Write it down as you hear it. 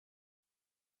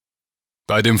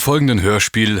Bei dem folgenden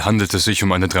Hörspiel handelt es sich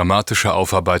um eine dramatische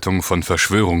Aufarbeitung von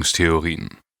Verschwörungstheorien.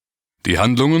 Die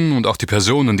Handlungen und auch die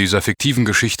Personen dieser fiktiven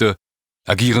Geschichte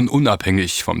agieren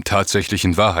unabhängig vom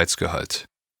tatsächlichen Wahrheitsgehalt.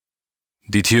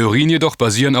 Die Theorien jedoch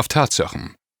basieren auf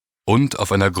Tatsachen und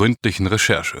auf einer gründlichen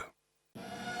Recherche.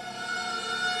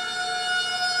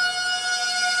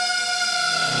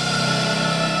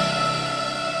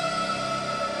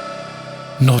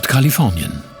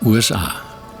 Nordkalifornien, USA.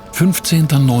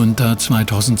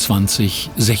 15.09.2020,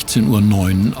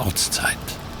 16:09 Uhr Ortszeit.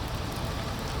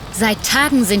 Seit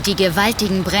Tagen sind die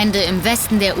gewaltigen Brände im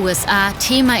Westen der USA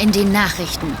Thema in den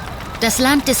Nachrichten. Das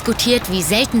Land diskutiert wie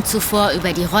selten zuvor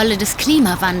über die Rolle des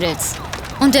Klimawandels.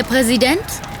 Und der Präsident?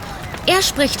 Er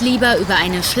spricht lieber über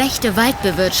eine schlechte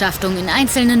Waldbewirtschaftung in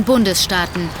einzelnen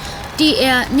Bundesstaaten, die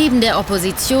er neben der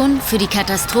Opposition für die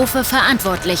Katastrophe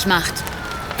verantwortlich macht.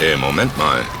 Hey, Moment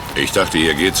mal. Ich dachte,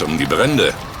 hier geht's um die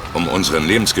Brände. Um unseren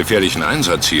lebensgefährlichen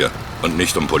Einsatz hier und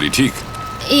nicht um Politik.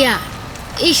 Ja,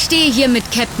 ich stehe hier mit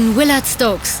Captain Willard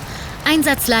Stokes,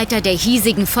 Einsatzleiter der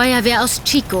hiesigen Feuerwehr aus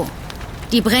Chico.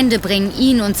 Die Brände bringen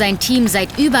ihn und sein Team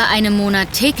seit über einem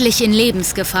Monat täglich in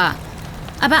Lebensgefahr.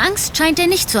 Aber Angst scheint er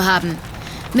nicht zu haben.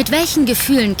 Mit welchen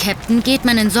Gefühlen, Captain, geht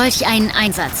man in solch einen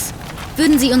Einsatz?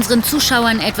 Würden Sie unseren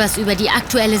Zuschauern etwas über die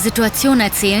aktuelle Situation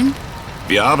erzählen?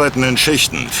 Wir arbeiten in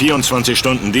Schichten, 24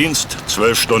 Stunden Dienst,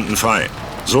 12 Stunden frei.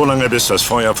 So lange, bis das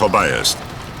Feuer vorbei ist.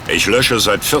 Ich lösche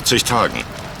seit 40 Tagen.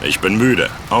 Ich bin müde,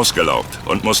 ausgelaugt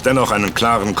und muss dennoch einen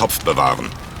klaren Kopf bewahren.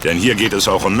 Denn hier geht es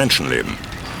auch um Menschenleben.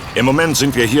 Im Moment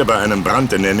sind wir hier bei einem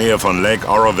Brand in der Nähe von Lake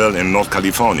Oroville in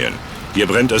Nordkalifornien. Hier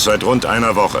brennt es seit rund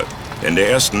einer Woche. In der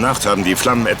ersten Nacht haben die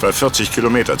Flammen etwa 40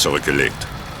 Kilometer zurückgelegt.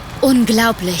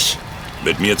 Unglaublich.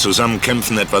 Mit mir zusammen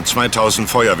kämpfen etwa 2000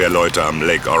 Feuerwehrleute am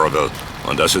Lake Oroville.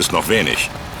 Und das ist noch wenig.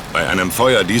 Bei einem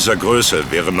Feuer dieser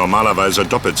Größe wären normalerweise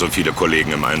doppelt so viele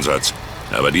Kollegen im Einsatz.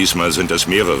 Aber diesmal sind es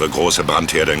mehrere große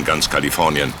Brandherde in ganz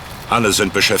Kalifornien. Alle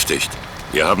sind beschäftigt.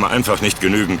 Wir haben einfach nicht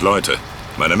genügend Leute.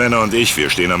 Meine Männer und ich, wir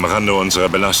stehen am Rande unserer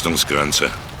Belastungsgrenze.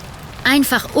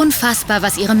 Einfach unfassbar,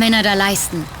 was Ihre Männer da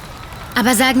leisten.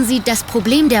 Aber sagen Sie, das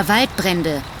Problem der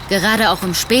Waldbrände, gerade auch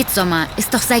im Spätsommer,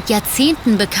 ist doch seit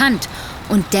Jahrzehnten bekannt.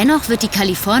 Und dennoch wird die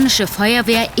kalifornische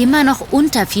Feuerwehr immer noch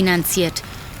unterfinanziert.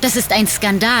 Das ist ein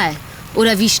Skandal.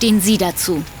 Oder wie stehen Sie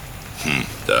dazu?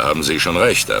 Da haben Sie schon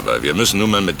recht, aber wir müssen nun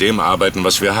mal mit dem arbeiten,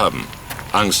 was wir haben.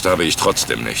 Angst habe ich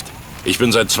trotzdem nicht. Ich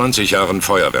bin seit 20 Jahren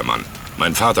Feuerwehrmann.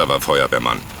 Mein Vater war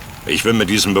Feuerwehrmann. Ich bin mit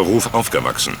diesem Beruf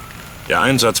aufgewachsen. Der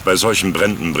Einsatz bei solchen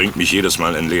Bränden bringt mich jedes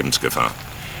Mal in Lebensgefahr.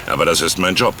 Aber das ist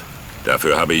mein Job.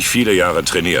 Dafür habe ich viele Jahre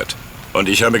trainiert. Und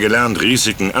ich habe gelernt,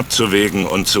 Risiken abzuwägen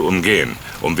und zu umgehen,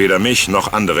 um weder mich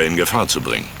noch andere in Gefahr zu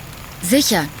bringen.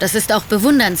 Sicher, das ist auch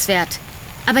bewundernswert.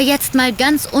 Aber jetzt mal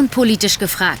ganz unpolitisch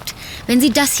gefragt. Wenn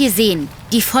Sie das hier sehen,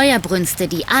 die Feuerbrünste,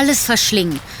 die alles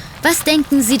verschlingen, was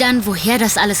denken Sie dann, woher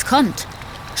das alles kommt?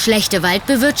 Schlechte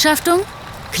Waldbewirtschaftung?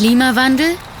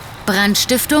 Klimawandel?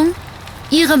 Brandstiftung?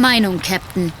 Ihre Meinung,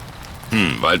 Captain?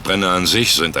 Waldbrände an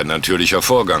sich sind ein natürlicher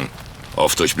Vorgang,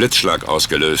 oft durch Blitzschlag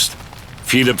ausgelöst.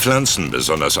 Viele Pflanzen,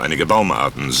 besonders einige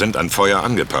Baumarten, sind an Feuer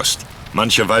angepasst.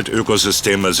 Manche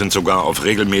Waldökosysteme sind sogar auf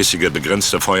regelmäßige,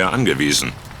 begrenzte Feuer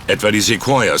angewiesen. Etwa die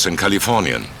Sequoias in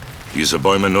Kalifornien. Diese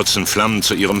Bäume nutzen Flammen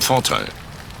zu ihrem Vorteil.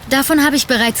 Davon habe ich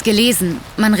bereits gelesen.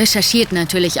 Man recherchiert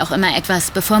natürlich auch immer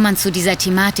etwas, bevor man zu dieser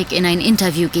Thematik in ein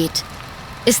Interview geht.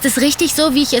 Ist es richtig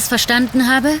so, wie ich es verstanden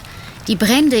habe? Die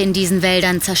Brände in diesen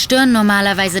Wäldern zerstören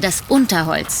normalerweise das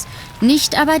Unterholz,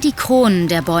 nicht aber die Kronen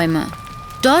der Bäume.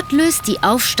 Dort löst die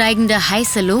aufsteigende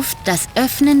heiße Luft das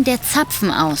Öffnen der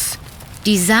Zapfen aus.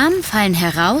 Die Samen fallen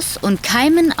heraus und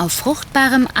keimen auf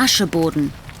fruchtbarem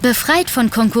Ascheboden, befreit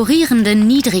von konkurrierenden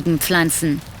niedrigen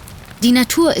Pflanzen. Die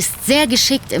Natur ist sehr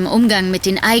geschickt im Umgang mit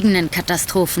den eigenen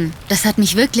Katastrophen. Das hat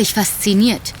mich wirklich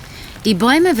fasziniert. Die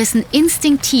Bäume wissen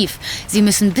instinktiv, sie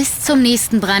müssen bis zum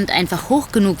nächsten Brand einfach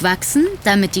hoch genug wachsen,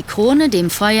 damit die Krone dem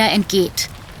Feuer entgeht.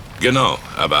 Genau,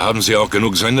 aber haben Sie auch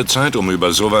genug Sendezeit, um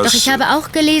über sowas... Doch ich habe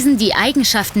auch gelesen, die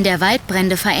Eigenschaften der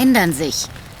Waldbrände verändern sich.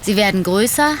 Sie werden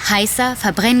größer, heißer,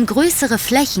 verbrennen größere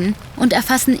Flächen und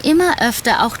erfassen immer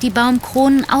öfter auch die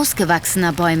Baumkronen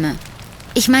ausgewachsener Bäume.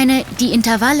 Ich meine, die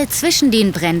Intervalle zwischen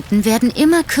den Bränden werden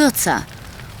immer kürzer.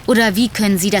 Oder wie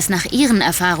können Sie das nach Ihren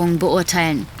Erfahrungen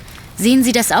beurteilen? Sehen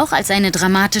Sie das auch als eine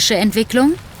dramatische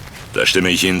Entwicklung? Da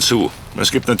stimme ich Ihnen zu.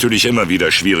 Es gibt natürlich immer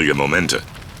wieder schwierige Momente.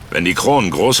 Wenn die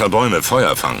Kronen großer Bäume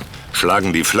Feuer fangen,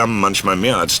 schlagen die Flammen manchmal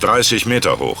mehr als 30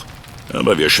 Meter hoch.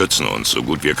 Aber wir schützen uns, so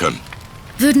gut wir können.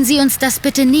 Würden Sie uns das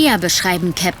bitte näher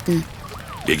beschreiben, Captain?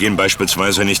 Wir gehen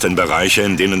beispielsweise nicht in Bereiche,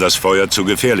 in denen das Feuer zu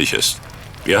gefährlich ist.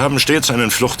 Wir haben stets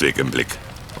einen Fluchtweg im Blick.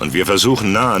 Und wir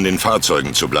versuchen, nah an den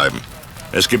Fahrzeugen zu bleiben.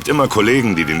 Es gibt immer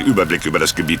Kollegen, die den Überblick über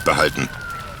das Gebiet behalten.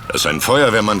 Dass ein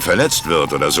Feuerwehrmann verletzt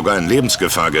wird oder sogar in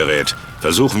Lebensgefahr gerät,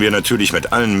 versuchen wir natürlich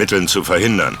mit allen Mitteln zu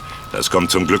verhindern. Das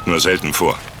kommt zum Glück nur selten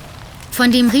vor.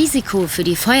 Von dem Risiko für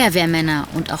die Feuerwehrmänner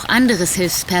und auch anderes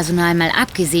Hilfspersonal mal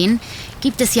abgesehen,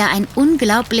 gibt es ja ein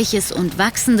unglaubliches und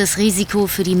wachsendes Risiko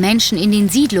für die Menschen in den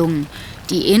Siedlungen,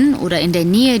 die in oder in der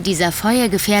Nähe dieser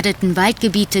feuergefährdeten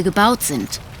Waldgebiete gebaut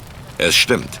sind. Es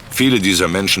stimmt, viele dieser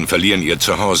Menschen verlieren ihr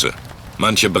Zuhause.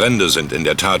 Manche Brände sind in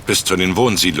der Tat bis zu den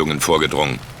Wohnsiedlungen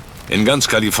vorgedrungen. In ganz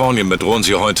Kalifornien bedrohen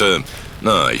sie heute,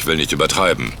 ich will nicht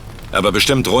übertreiben, aber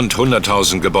bestimmt rund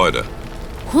 100.000 Gebäude.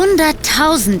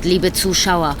 100.000, liebe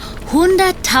Zuschauer,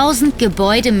 100.000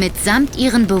 Gebäude mitsamt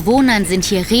ihren Bewohnern sind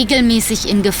hier regelmäßig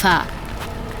in Gefahr.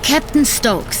 Captain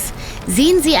Stokes,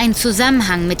 sehen Sie einen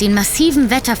Zusammenhang mit den massiven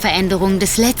Wetterveränderungen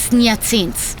des letzten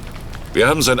Jahrzehnts? Wir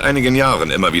haben seit einigen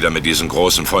Jahren immer wieder mit diesen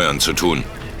großen Feuern zu tun.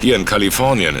 Hier in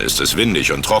Kalifornien ist es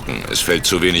windig und trocken, es fällt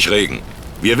zu wenig Regen.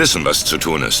 Wir wissen, was zu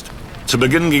tun ist. Zu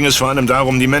Beginn ging es vor allem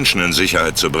darum, die Menschen in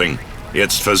Sicherheit zu bringen.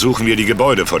 Jetzt versuchen wir, die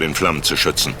Gebäude vor den Flammen zu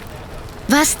schützen.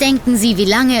 Was denken Sie, wie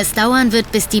lange es dauern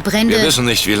wird, bis die Brände... Wir wissen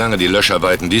nicht, wie lange die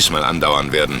Löscharbeiten diesmal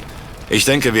andauern werden. Ich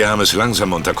denke, wir haben es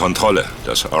langsam unter Kontrolle,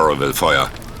 das Oroville-Feuer.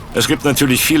 Es gibt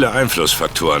natürlich viele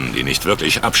Einflussfaktoren, die nicht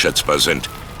wirklich abschätzbar sind.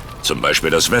 Zum Beispiel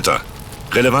das Wetter.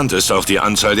 Relevant ist auch die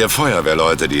Anzahl der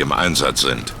Feuerwehrleute, die im Einsatz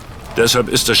sind. Deshalb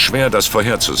ist es schwer, das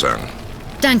vorherzusagen.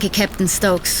 Danke, Captain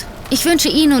Stokes. Ich wünsche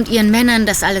Ihnen und Ihren Männern,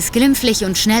 dass alles glimpflich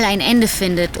und schnell ein Ende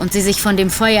findet und Sie sich von dem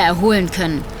Feuer erholen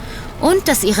können. Und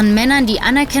dass Ihren Männern die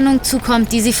Anerkennung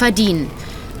zukommt, die sie verdienen.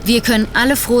 Wir können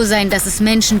alle froh sein, dass es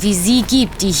Menschen wie Sie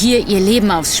gibt, die hier ihr Leben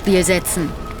aufs Spiel setzen.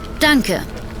 Danke.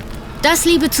 Das,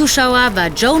 liebe Zuschauer, war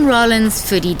Joan Rollins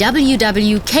für die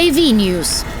WWKV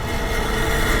News.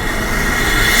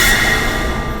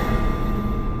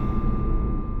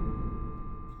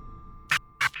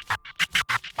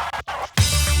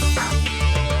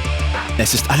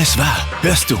 Es ist alles wahr.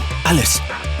 Hörst du? Alles.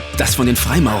 Das von den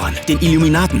Freimaurern, den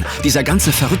Illuminaten, dieser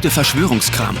ganze verrückte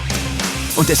Verschwörungskram.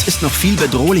 Und es ist noch viel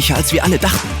bedrohlicher, als wir alle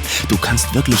dachten. Du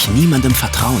kannst wirklich niemandem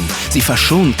vertrauen. Sie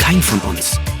verschonen keinen von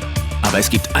uns. Aber es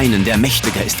gibt einen, der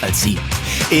mächtiger ist als sie.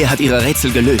 Er hat ihre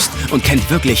Rätsel gelöst und kennt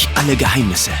wirklich alle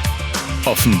Geheimnisse.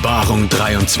 Offenbarung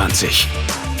 23.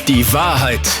 Die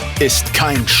Wahrheit ist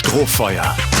kein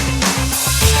Strohfeuer.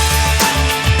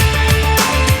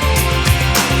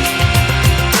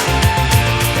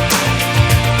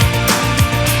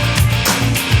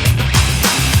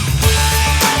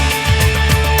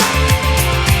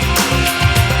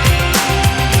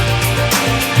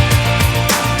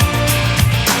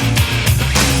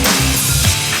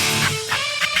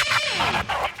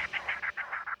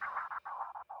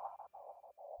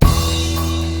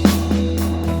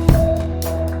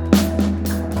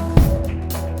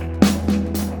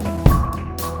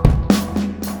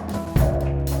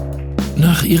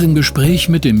 Nach ihrem Gespräch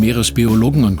mit dem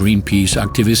Meeresbiologen und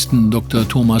Greenpeace-Aktivisten Dr.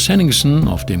 Thomas Henningsen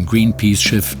auf dem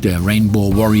Greenpeace-Schiff der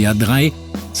Rainbow Warrior 3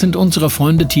 sind unsere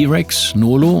Freunde T-Rex,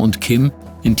 Nolo und Kim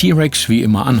in T-Rex wie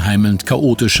immer anheimelnd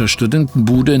chaotischer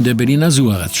Studentenbude in der Berliner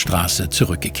Suarezstraße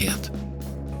zurückgekehrt.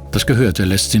 Das Gehörte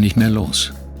lässt sie nicht mehr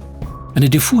los. Eine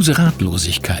diffuse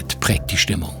Ratlosigkeit prägt die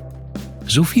Stimmung.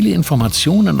 So viele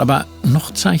Informationen, aber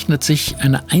noch zeichnet sich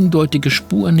eine eindeutige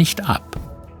Spur nicht ab.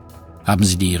 Haben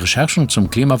Sie die Recherchen zum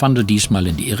Klimawandel diesmal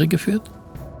in die Irre geführt?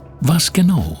 Was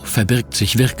genau verbirgt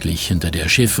sich wirklich hinter der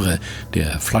Chiffre,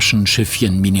 der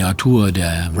Flaschenschiffchen-Miniatur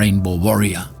der Rainbow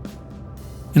Warrior?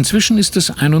 Inzwischen ist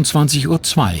es 21:02 Uhr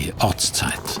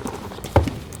Ortszeit.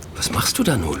 Was machst du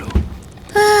da, Nolo?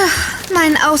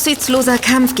 Mein aussichtsloser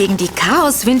Kampf gegen die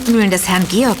Chaos-Windmühlen des Herrn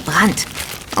Georg Brandt.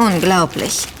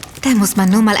 Unglaublich. Da muss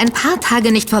man nur mal ein paar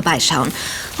Tage nicht vorbeischauen.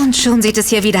 Und schon sieht es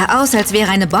hier wieder aus, als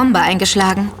wäre eine Bombe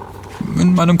eingeschlagen.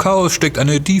 In meinem Chaos steckt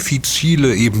eine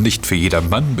diffizile, eben nicht für jeder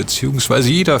Mann bzw.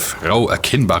 jeder Frau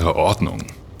erkennbare Ordnung.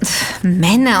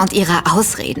 Männer und ihre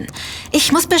Ausreden.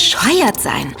 Ich muss bescheuert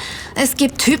sein. Es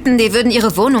gibt Typen, die würden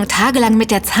ihre Wohnung tagelang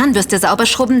mit der Zahnbürste sauber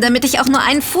schrubben, damit ich auch nur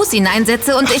einen Fuß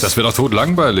hineinsetze und Das wäre doch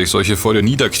totlangweilig. Solche vor dir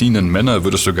niederknienden Männer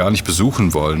würdest du gar nicht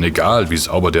besuchen wollen, egal wie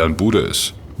sauber deren Bude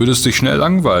ist. Würdest dich schnell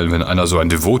langweilen, wenn einer so ein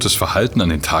devotes Verhalten an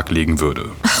den Tag legen würde.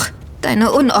 Ach,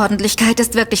 deine Unordentlichkeit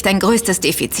ist wirklich dein größtes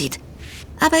Defizit.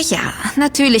 Aber ja,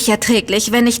 natürlich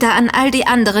erträglich, wenn ich da an all die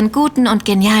anderen guten und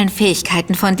genialen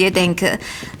Fähigkeiten von dir denke.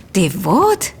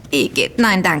 Devot? Igitt,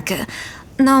 nein, danke.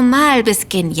 Normal bis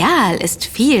genial ist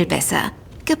viel besser.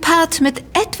 Gepaart mit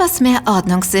etwas mehr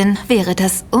Ordnungssinn wäre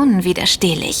das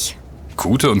unwiderstehlich.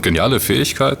 Gute und geniale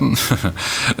Fähigkeiten?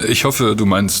 Ich hoffe, du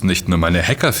meinst nicht nur meine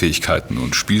Hackerfähigkeiten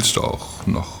und spielst auch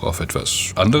noch auf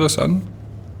etwas anderes an?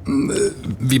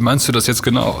 Wie meinst du das jetzt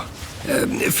genau?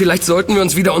 Vielleicht sollten wir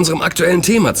uns wieder unserem aktuellen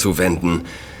Thema zuwenden.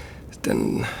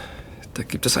 Denn da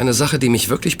gibt es eine Sache, die mich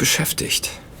wirklich beschäftigt.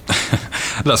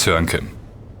 Lass hören, Kim.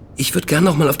 Ich würde gern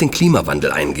noch mal auf den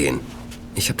Klimawandel eingehen.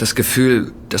 Ich habe das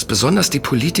Gefühl, dass besonders die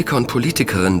Politiker und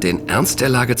Politikerinnen den Ernst der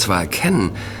Lage zwar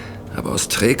erkennen, aber aus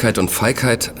Trägheit und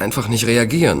Feigheit einfach nicht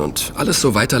reagieren und alles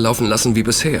so weiterlaufen lassen wie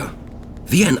bisher.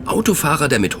 Wie ein Autofahrer,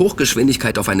 der mit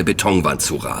Hochgeschwindigkeit auf eine Betonwand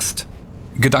zurast.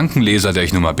 Gedankenleser, der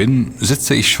ich nun mal bin,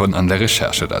 sitze ich schon an der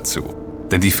Recherche dazu.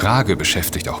 Denn die Frage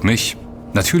beschäftigt auch mich.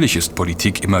 Natürlich ist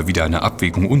Politik immer wieder eine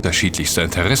Abwägung unterschiedlichster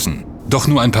Interessen. Doch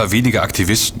nur ein paar wenige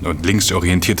Aktivisten und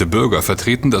linksorientierte Bürger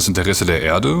vertreten das Interesse der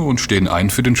Erde und stehen ein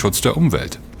für den Schutz der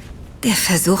Umwelt. Der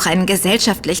Versuch, einen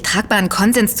gesellschaftlich tragbaren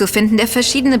Konsens zu finden, der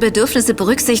verschiedene Bedürfnisse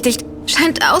berücksichtigt,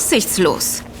 scheint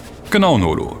aussichtslos. Genau,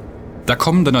 Nolo. Da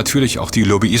kommen dann natürlich auch die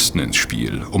Lobbyisten ins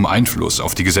Spiel, um Einfluss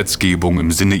auf die Gesetzgebung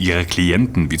im Sinne ihrer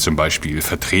Klienten, wie zum Beispiel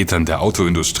Vertretern der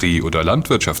Autoindustrie oder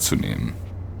Landwirtschaft, zu nehmen.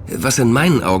 Was in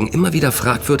meinen Augen immer wieder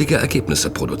fragwürdige Ergebnisse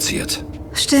produziert.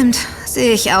 Stimmt,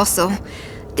 sehe ich auch so.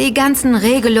 Die ganzen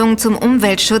Regelungen zum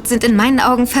Umweltschutz sind in meinen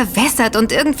Augen verwässert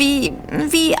und irgendwie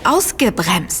wie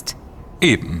ausgebremst.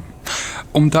 Eben.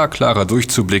 Um da klarer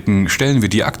durchzublicken, stellen wir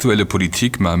die aktuelle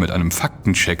Politik mal mit einem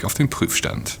Faktencheck auf den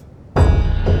Prüfstand.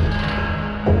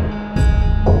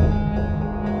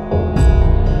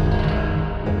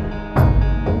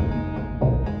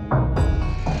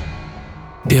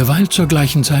 Derweil zur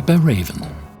gleichen Zeit bei Raven.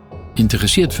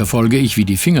 Interessiert verfolge ich, wie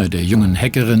die Finger der jungen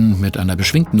Hackerin mit einer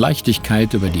beschwingten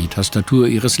Leichtigkeit über die Tastatur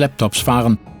ihres Laptops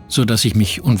fahren, sodass ich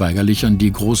mich unweigerlich an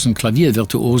die großen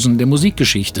Klaviervirtuosen der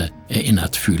Musikgeschichte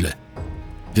erinnert fühle.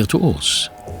 Virtuos,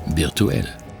 virtuell.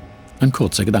 Ein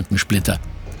kurzer Gedankensplitter,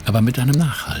 aber mit einem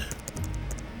Nachhall.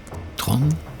 Tron,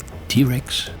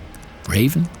 T-Rex,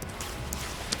 Raven?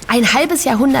 Ein halbes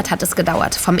Jahrhundert hat es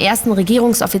gedauert, vom ersten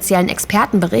regierungsoffiziellen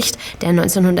Expertenbericht, der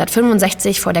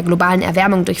 1965 vor der globalen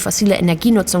Erwärmung durch fossile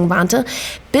Energienutzung warnte,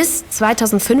 bis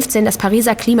 2015 das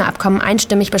Pariser Klimaabkommen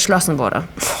einstimmig beschlossen wurde.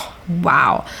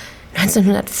 Wow,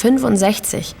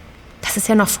 1965. Das ist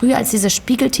ja noch früher als diese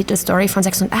Spiegeltitelstory von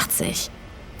 86.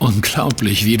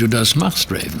 Unglaublich, wie du das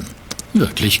machst, Raven.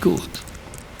 Wirklich gut.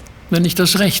 Wenn ich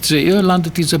das recht sehe,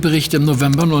 landet dieser Bericht im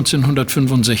November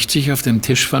 1965 auf dem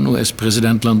Tisch von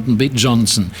US-Präsident Lyndon B.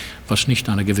 Johnson, was nicht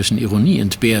einer gewissen Ironie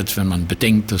entbehrt, wenn man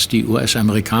bedenkt, dass die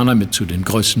US-Amerikaner mit zu den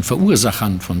größten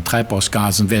Verursachern von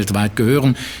Treibhausgasen weltweit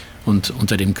gehören und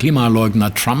unter dem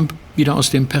Klimaleugner Trump wieder aus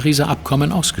dem Pariser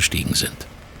Abkommen ausgestiegen sind.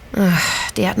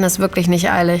 Ach, die hatten es wirklich nicht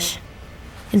eilig.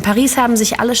 In Paris haben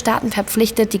sich alle Staaten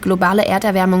verpflichtet, die globale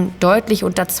Erderwärmung deutlich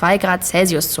unter 2 Grad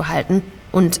Celsius zu halten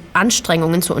und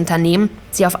Anstrengungen zu unternehmen,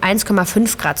 sie auf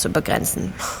 1,5 Grad zu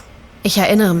begrenzen. Ich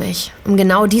erinnere mich, um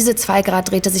genau diese 2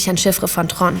 Grad drehte sich ein Chiffre von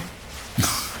Tron.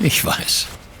 Ich weiß.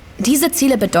 Diese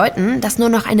Ziele bedeuten, dass nur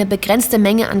noch eine begrenzte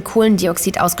Menge an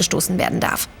Kohlendioxid ausgestoßen werden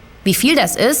darf. Wie viel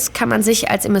das ist, kann man sich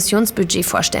als Emissionsbudget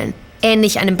vorstellen.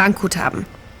 Ähnlich einem Bankguthaben.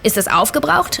 Ist es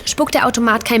aufgebraucht, spuckt der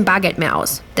Automat kein Bargeld mehr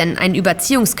aus. Denn ein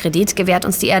Überziehungskredit gewährt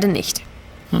uns die Erde nicht.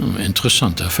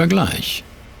 Interessanter Vergleich.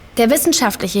 Der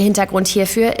wissenschaftliche Hintergrund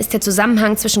hierfür ist der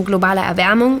Zusammenhang zwischen globaler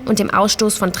Erwärmung und dem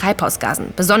Ausstoß von Treibhausgasen,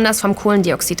 besonders vom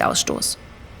Kohlendioxidausstoß.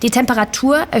 Die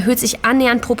Temperatur erhöht sich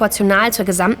annähernd proportional zur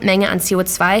Gesamtmenge an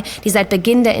CO2, die seit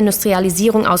Beginn der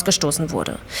Industrialisierung ausgestoßen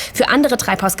wurde. Für andere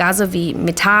Treibhausgase wie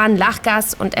Methan,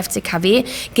 Lachgas und FCKW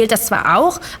gilt das zwar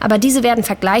auch, aber diese werden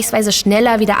vergleichsweise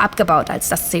schneller wieder abgebaut als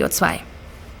das CO2.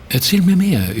 Erzähl mir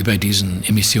mehr über diesen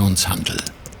Emissionshandel.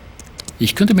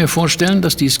 Ich könnte mir vorstellen,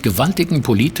 dass dies gewaltigen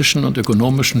politischen und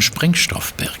ökonomischen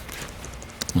Sprengstoff birgt.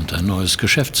 Und ein neues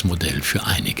Geschäftsmodell für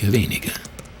einige wenige.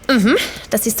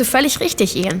 Das siehst du völlig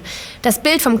richtig, Ian. Das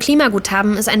Bild vom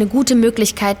Klimaguthaben ist eine gute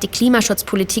Möglichkeit, die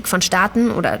Klimaschutzpolitik von Staaten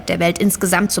oder der Welt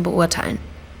insgesamt zu beurteilen.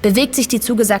 Bewegt sich die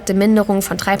zugesagte Minderung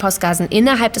von Treibhausgasen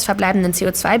innerhalb des verbleibenden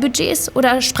CO2-Budgets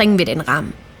oder sprengen wir den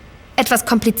Rahmen? Etwas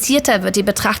komplizierter wird die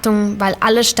Betrachtung, weil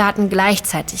alle Staaten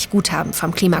gleichzeitig Guthaben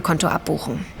vom Klimakonto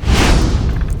abbuchen.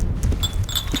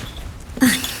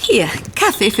 Hier,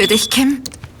 Kaffee für dich, Kim.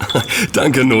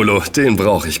 Danke, Nolo. Den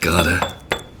brauche ich gerade.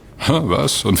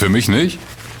 Was? Und für mich nicht?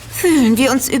 Fühlen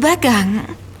wir uns übergangen?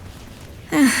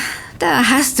 Da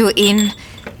hast du ihn.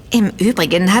 Im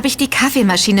Übrigen habe ich die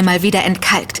Kaffeemaschine mal wieder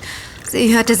entkalkt.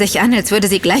 Sie hörte sich an, als würde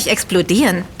sie gleich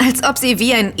explodieren. Als ob sie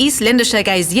wie ein isländischer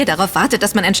Geysir darauf wartet,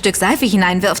 dass man ein Stück Seife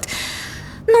hineinwirft.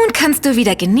 Nun kannst du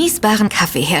wieder genießbaren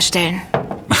Kaffee herstellen.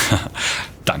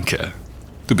 Danke.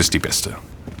 Du bist die Beste.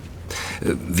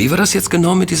 Wie war das jetzt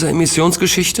genau mit dieser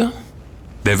Emissionsgeschichte?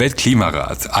 Der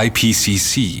Weltklimarat,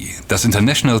 IPCC, das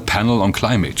International Panel on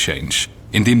Climate Change,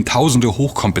 in dem tausende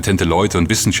hochkompetente Leute und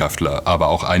Wissenschaftler, aber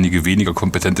auch einige weniger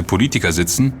kompetente Politiker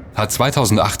sitzen, hat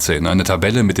 2018 eine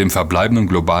Tabelle mit dem verbleibenden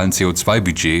globalen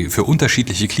CO2-Budget für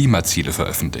unterschiedliche Klimaziele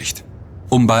veröffentlicht.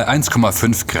 Um bei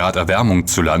 1,5 Grad Erwärmung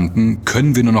zu landen,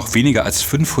 können wir nur noch weniger als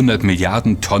 500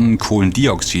 Milliarden Tonnen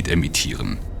Kohlendioxid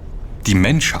emittieren. Die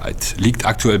Menschheit liegt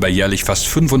aktuell bei jährlich fast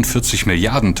 45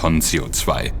 Milliarden Tonnen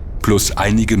CO2 plus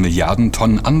einige Milliarden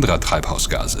Tonnen anderer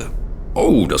Treibhausgase.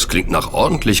 Oh, das klingt nach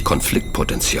ordentlich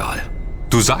Konfliktpotenzial.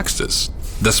 Du sagst es.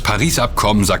 Das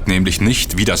Paris-Abkommen sagt nämlich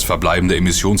nicht, wie das verbleibende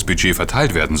Emissionsbudget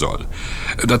verteilt werden soll.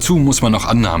 Dazu muss man noch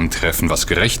Annahmen treffen, was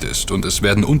gerecht ist, und es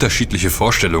werden unterschiedliche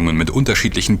Vorstellungen mit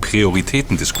unterschiedlichen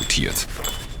Prioritäten diskutiert.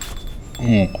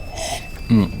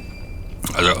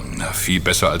 Also, viel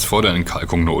besser als vor der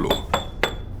Entkalkung, Nolo.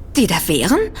 Die da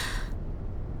wären?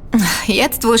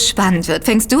 Jetzt, wo es spannend wird,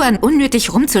 fängst du an,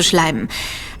 unnötig rumzuschleimen.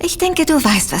 Ich denke, du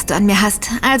weißt, was du an mir hast.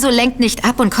 Also lenk nicht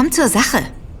ab und komm zur Sache.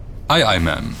 Aye, aye,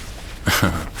 Ma'am.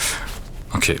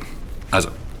 Okay, also,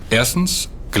 erstens,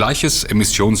 gleiches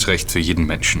Emissionsrecht für jeden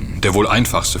Menschen. Der wohl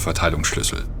einfachste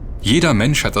Verteilungsschlüssel. Jeder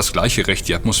Mensch hat das gleiche Recht,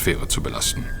 die Atmosphäre zu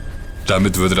belasten.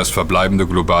 Damit würde das verbleibende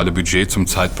globale Budget zum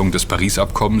Zeitpunkt des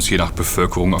Paris-Abkommens je nach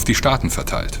Bevölkerung auf die Staaten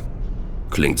verteilt.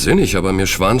 Klingt sinnig, aber mir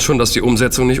schwant schon, dass die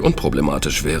Umsetzung nicht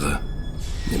unproblematisch wäre.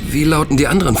 Wie lauten die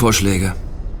anderen Vorschläge?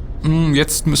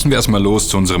 Jetzt müssen wir erstmal los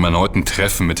zu unserem erneuten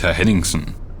Treffen mit Herr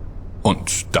Henningsen.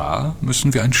 Und da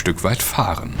müssen wir ein Stück weit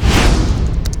fahren.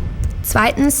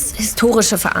 Zweitens,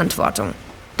 historische Verantwortung.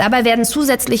 Dabei werden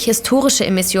zusätzlich historische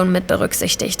Emissionen mit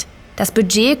berücksichtigt. Das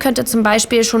Budget könnte zum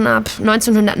Beispiel schon ab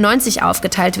 1990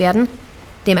 aufgeteilt werden,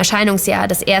 dem Erscheinungsjahr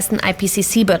des ersten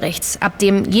IPCC-Berichts, ab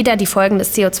dem jeder die Folgen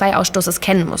des CO2-Ausstoßes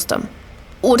kennen musste.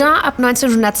 Oder ab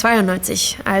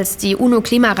 1992, als die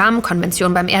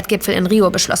UNO-Klimarahmenkonvention beim Erdgipfel in Rio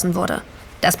beschlossen wurde.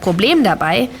 Das Problem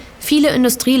dabei, viele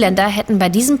Industrieländer hätten bei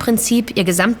diesem Prinzip ihr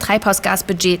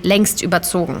Gesamttreibhausgasbudget längst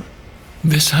überzogen.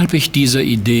 Weshalb ich dieser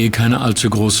Idee keine allzu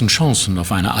großen Chancen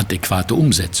auf eine adäquate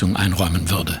Umsetzung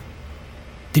einräumen würde.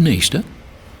 Die nächste?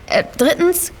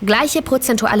 Drittens, gleiche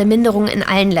prozentuale Minderung in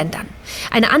allen Ländern.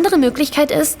 Eine andere Möglichkeit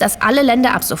ist, dass alle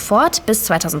Länder ab sofort bis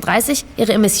 2030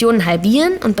 ihre Emissionen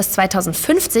halbieren und bis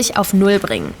 2050 auf Null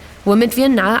bringen, womit wir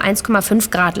nahe 1,5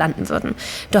 Grad landen würden.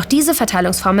 Doch diese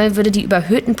Verteilungsformel würde die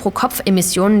überhöhten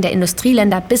Pro-Kopf-Emissionen der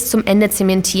Industrieländer bis zum Ende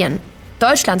zementieren.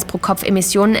 Deutschlands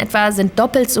Pro-Kopf-Emissionen etwa sind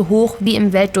doppelt so hoch wie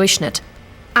im Weltdurchschnitt.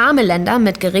 Arme Länder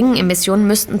mit geringen Emissionen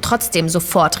müssten trotzdem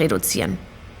sofort reduzieren.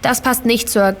 Das passt nicht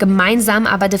zur gemeinsamen,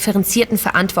 aber differenzierten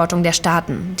Verantwortung der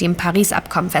Staaten, die im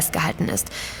Paris-Abkommen festgehalten ist,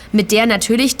 mit der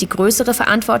natürlich die größere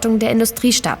Verantwortung der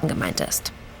Industriestaaten gemeint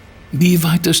ist. Wie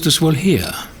weit ist es wohl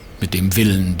her, mit dem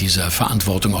Willen, dieser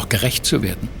Verantwortung auch gerecht zu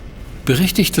werden?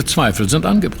 Berechtigte Zweifel sind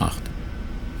angebracht.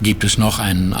 Gibt es noch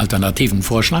einen alternativen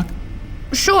Vorschlag?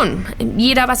 Schon,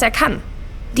 jeder was er kann.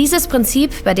 Dieses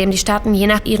Prinzip, bei dem die Staaten je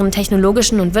nach ihren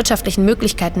technologischen und wirtschaftlichen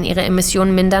Möglichkeiten ihre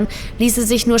Emissionen mindern, ließe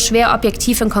sich nur schwer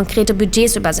objektiv in konkrete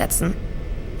Budgets übersetzen.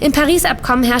 Im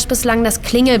Paris-Abkommen herrscht bislang das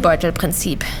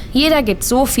Klingelbeutelprinzip. Jeder gibt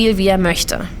so viel, wie er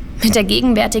möchte. Mit der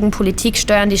gegenwärtigen Politik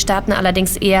steuern die Staaten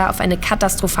allerdings eher auf eine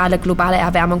katastrophale globale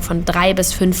Erwärmung von 3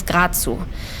 bis 5 Grad zu.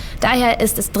 Daher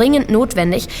ist es dringend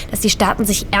notwendig, dass die Staaten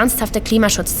sich ernsthafte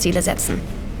Klimaschutzziele setzen.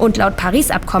 Und laut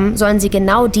Paris-Abkommen sollen sie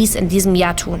genau dies in diesem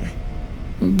Jahr tun.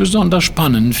 Besonders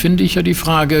spannend finde ich ja die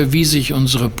Frage, wie sich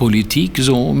unsere Politik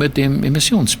so mit dem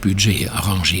Emissionsbudget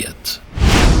arrangiert.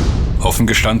 Offen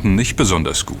gestanden nicht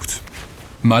besonders gut.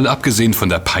 Mal abgesehen von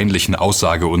der peinlichen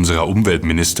Aussage unserer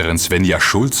Umweltministerin Svenja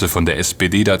Schulze von der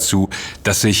SPD dazu,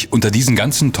 dass sich unter diesen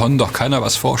ganzen Tonnen doch keiner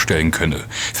was vorstellen könne,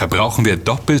 verbrauchen wir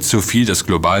doppelt so viel des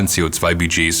globalen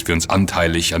CO2-Budgets, wie uns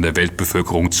anteilig an der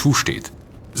Weltbevölkerung zusteht.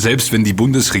 Selbst wenn die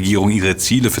Bundesregierung ihre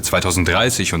Ziele für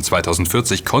 2030 und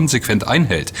 2040 konsequent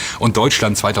einhält und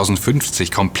Deutschland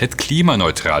 2050 komplett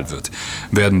klimaneutral wird,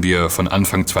 werden wir von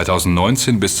Anfang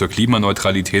 2019 bis zur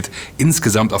Klimaneutralität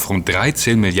insgesamt auf rund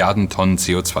 13 Milliarden Tonnen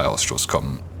CO2-Ausstoß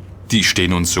kommen. Die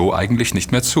stehen uns so eigentlich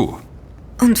nicht mehr zu.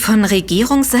 Und von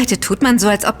Regierungsseite tut man so,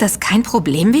 als ob das kein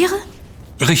Problem wäre?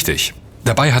 Richtig.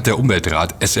 Dabei hat der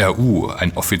Umweltrat SRU,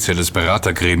 ein offizielles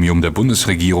Beratergremium der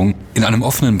Bundesregierung, in einem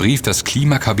offenen Brief das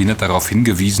Klimakabinett darauf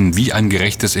hingewiesen, wie ein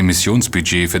gerechtes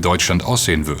Emissionsbudget für Deutschland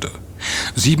aussehen würde.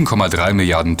 7,3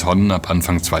 Milliarden Tonnen ab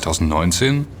Anfang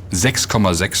 2019,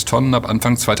 6,6 Tonnen ab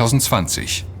Anfang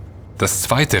 2020. Das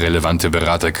zweite relevante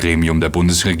Beratergremium der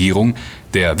Bundesregierung,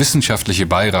 der Wissenschaftliche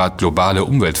Beirat Globale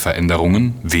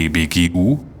Umweltveränderungen,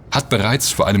 WBGU, hat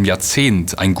bereits vor einem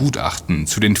Jahrzehnt ein Gutachten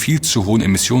zu den viel zu hohen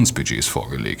Emissionsbudgets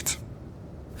vorgelegt.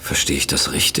 Verstehe ich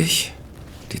das richtig?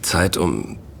 Die Zeit,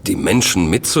 um die Menschen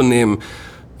mitzunehmen,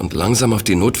 Und langsam auf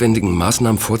die notwendigen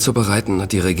Maßnahmen vorzubereiten,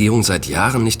 hat die Regierung seit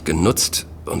Jahren nicht genutzt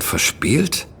und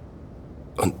verspielt?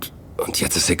 Und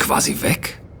jetzt ist sie quasi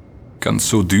weg? Ganz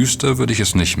so düster würde ich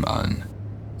es nicht malen.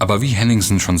 Aber wie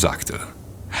Henningsen schon sagte,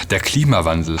 der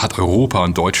Klimawandel hat Europa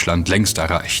und Deutschland längst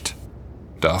erreicht.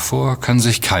 Davor kann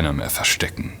sich keiner mehr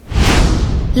verstecken.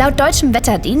 Laut deutschem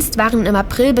Wetterdienst waren im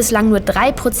April bislang nur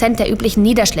 3% der üblichen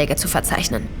Niederschläge zu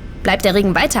verzeichnen. Bleibt der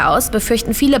Regen weiter aus,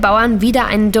 befürchten viele Bauern wieder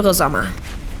einen Dürresommer.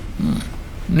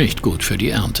 Nicht gut für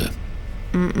die Ernte.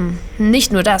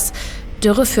 Nicht nur das.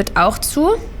 Dürre führt auch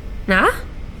zu... Na?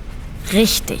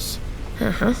 Richtig.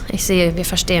 Aha, ich sehe, wir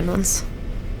verstehen uns.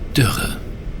 Dürre.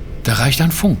 Da reicht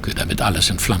ein Funke, damit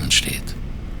alles in Flammen steht.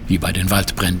 Wie bei den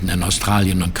Waldbränden in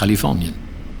Australien und Kalifornien.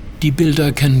 Die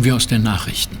Bilder kennen wir aus den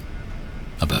Nachrichten.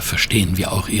 Aber verstehen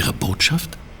wir auch ihre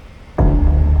Botschaft?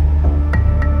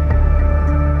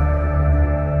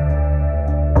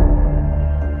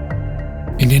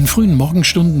 In den frühen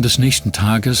Morgenstunden des nächsten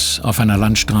Tages auf einer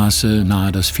Landstraße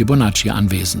nahe des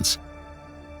Fibonacci-Anwesens.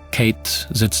 Kate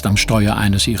sitzt am Steuer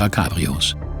eines ihrer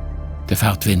Cabrios. Der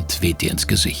Fahrtwind weht ihr ins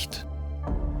Gesicht.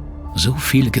 So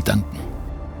viele Gedanken,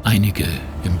 einige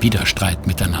im Widerstreit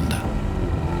miteinander.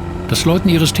 Das Läuten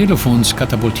ihres Telefons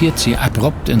katapultiert sie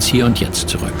abrupt ins Hier und Jetzt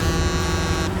zurück.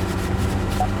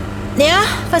 Ja,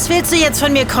 was willst du jetzt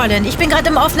von mir, Colin? Ich bin gerade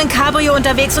im offenen Cabrio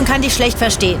unterwegs und kann dich schlecht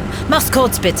verstehen. Mach's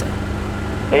kurz, bitte.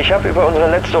 Ich habe über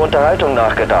unsere letzte Unterhaltung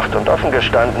nachgedacht und offen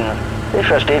gestanden, ich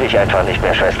verstehe dich einfach nicht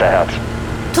mehr, Schwesterherz.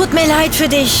 Tut mir leid für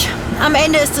dich. Am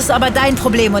Ende ist es aber dein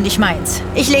Problem und nicht meins.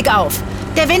 Ich leg auf.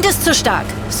 Der Wind ist zu stark.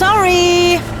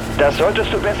 Sorry. Das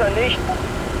solltest du besser nicht.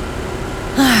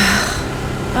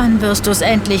 Wann wirst du es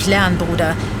endlich lernen,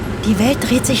 Bruder? Die Welt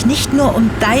dreht sich nicht nur um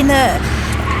deine...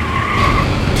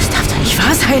 Das darf doch nicht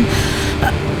wahr sein.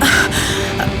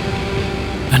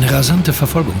 Eine rasante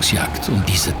Verfolgungsjagd um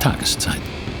diese Tageszeit.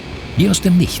 Wie aus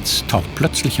dem Nichts taucht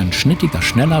plötzlich ein schnittiger,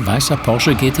 schneller, weißer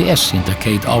Porsche GTS hinter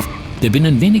Kate auf, der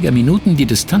binnen weniger Minuten die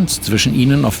Distanz zwischen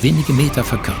ihnen auf wenige Meter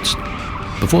verkürzt.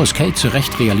 Bevor es Kate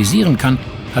zurecht realisieren kann,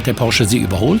 hat der Porsche sie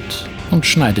überholt und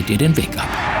schneidet ihr den Weg ab.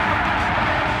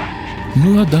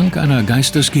 Nur dank einer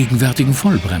geistesgegenwärtigen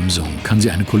Vollbremsung kann sie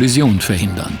eine Kollision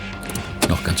verhindern.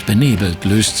 Noch ganz benebelt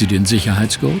löst sie den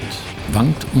Sicherheitsgurt,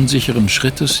 wankt unsicheren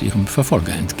Schrittes ihrem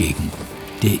Verfolger entgegen,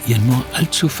 der ihr nur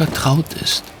allzu vertraut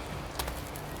ist.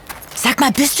 Sag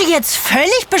mal, bist du jetzt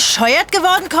völlig bescheuert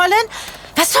geworden, Colin?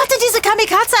 Was sollte diese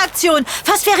Kamikaze-Aktion?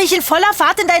 Fast wäre ich in voller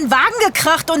Fahrt in deinen Wagen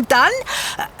gekracht und dann...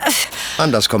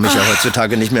 Anders komme ich ja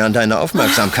heutzutage nicht mehr an deine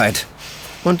Aufmerksamkeit.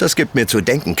 Und das gibt mir zu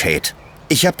denken, Kate.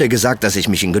 Ich habe dir gesagt, dass ich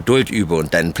mich in Geduld übe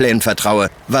und deinen Plänen vertraue,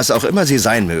 was auch immer sie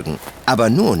sein mögen. Aber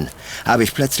nun habe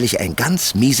ich plötzlich ein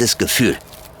ganz mieses Gefühl.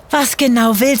 Was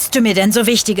genau willst du mir denn so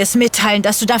Wichtiges mitteilen,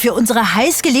 dass du dafür unsere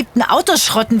heißgeliebten Autos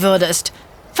schrotten würdest?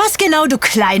 Was genau, du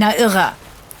kleiner Irrer?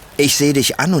 Ich sehe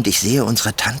dich an und ich sehe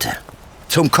unsere Tante.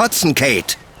 Zum Kotzen,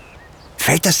 Kate.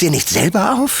 Fällt das dir nicht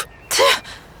selber auf?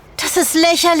 Das ist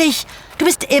lächerlich. Du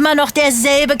bist immer noch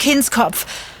derselbe Kindskopf.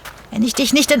 Wenn ich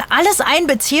dich nicht in alles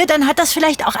einbeziehe, dann hat das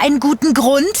vielleicht auch einen guten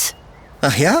Grund.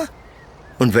 Ach ja?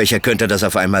 Und welcher könnte das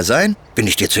auf einmal sein? Bin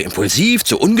ich dir zu impulsiv,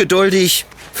 zu ungeduldig?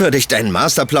 Würde ich deinen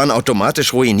Masterplan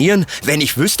automatisch ruinieren, wenn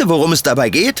ich wüsste, worum es dabei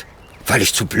geht? Weil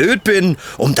ich zu blöd bin,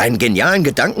 um deinen genialen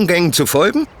Gedankengängen zu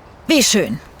folgen? Wie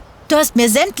schön. Du hast mir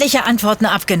sämtliche Antworten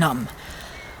abgenommen.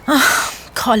 Ach,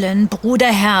 Colin,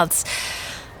 Bruderherz.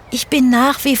 Ich bin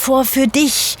nach wie vor für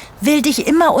dich, will dich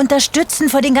immer unterstützen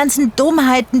vor den ganzen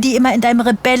Dummheiten, die immer in deinem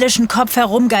rebellischen Kopf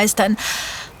herumgeistern.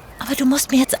 Aber du musst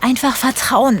mir jetzt einfach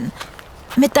vertrauen.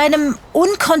 Mit deinem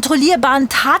unkontrollierbaren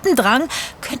Tatendrang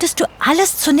könntest du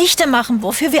alles zunichte machen,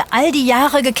 wofür wir all die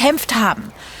Jahre gekämpft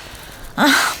haben.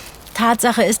 Ach,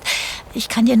 Tatsache ist, ich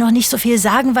kann dir noch nicht so viel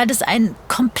sagen, weil es ein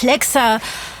komplexer,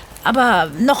 aber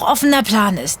noch offener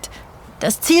Plan ist.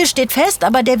 Das Ziel steht fest,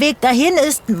 aber der Weg dahin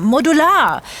ist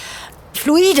modular,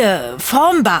 fluide,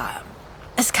 formbar.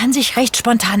 Es kann sich recht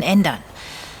spontan ändern.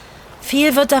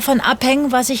 Viel wird davon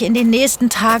abhängen, was ich in den nächsten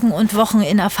Tagen und Wochen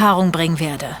in Erfahrung bringen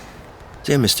werde.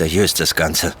 Sehr mysteriös, das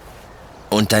Ganze.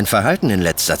 Und dein Verhalten in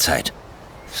letzter Zeit.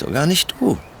 Sogar nicht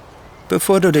du.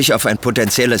 Bevor du dich auf ein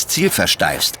potenzielles Ziel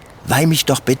versteifst, weih mich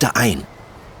doch bitte ein.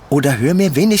 Oder hör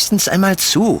mir wenigstens einmal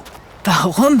zu.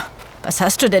 Warum? Was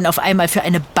hast du denn auf einmal für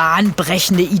eine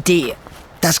bahnbrechende Idee?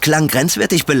 Das klang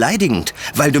grenzwertig beleidigend,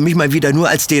 weil du mich mal wieder nur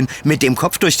als den mit dem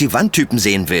Kopf durch die Wand Typen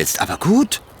sehen willst. Aber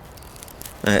gut.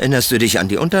 Erinnerst du dich an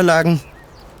die Unterlagen?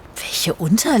 Welche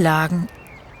Unterlagen?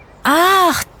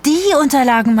 Ach, die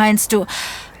Unterlagen meinst du.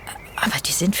 Aber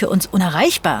die sind für uns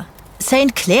unerreichbar.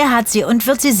 St. Clair hat sie und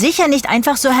wird sie sicher nicht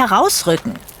einfach so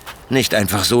herausrücken. Nicht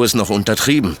einfach so ist noch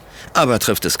untertrieben, aber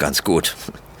trifft es ganz gut.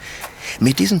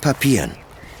 Mit diesen Papieren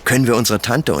können wir unsere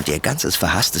Tante und ihr ganzes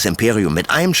verhasstes Imperium mit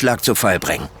einem Schlag zu Fall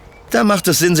bringen. Da macht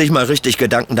es Sinn, sich mal richtig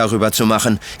Gedanken darüber zu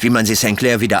machen, wie man sie St.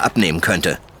 Clair wieder abnehmen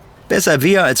könnte. Besser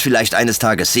wir als vielleicht eines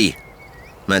Tages sie.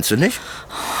 Meinst du nicht?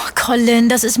 Oh, Colin,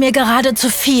 das ist mir gerade zu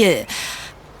viel.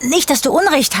 Nicht, dass du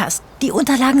Unrecht hast. Die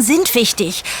Unterlagen sind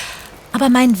wichtig. Aber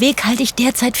meinen Weg halte ich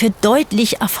derzeit für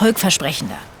deutlich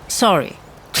erfolgversprechender. Sorry.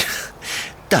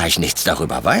 Da ich nichts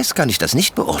darüber weiß, kann ich das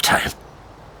nicht beurteilen.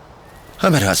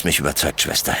 Aber du hast mich überzeugt,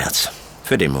 Schwesterherz.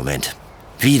 Für den Moment.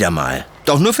 Wieder mal.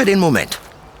 Doch nur für den Moment.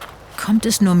 Kommt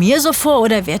es nur mir so vor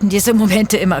oder werden diese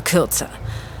Momente immer kürzer?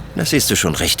 Das siehst du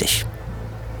schon richtig.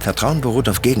 Vertrauen beruht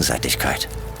auf Gegenseitigkeit.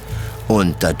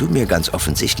 Und da du mir ganz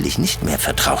offensichtlich nicht mehr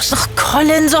vertraust... Ach,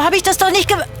 Colin, so habe ich das doch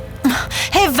nicht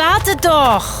Hey, warte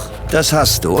doch! Das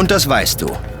hast du und das weißt du.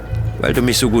 Weil du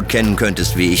mich so gut kennen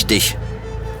könntest wie ich dich.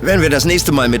 Wenn wir das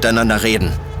nächste Mal miteinander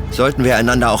reden, sollten wir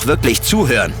einander auch wirklich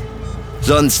zuhören.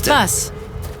 Sonst... Was?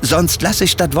 Sonst lasse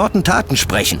ich statt Worten Taten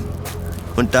sprechen.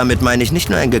 Und damit meine ich nicht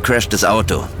nur ein gecrashtes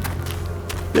Auto.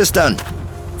 Bis dann.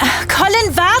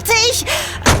 Colin, warte, ich...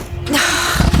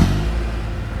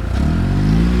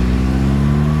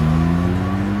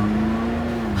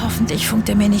 Hoffentlich funkt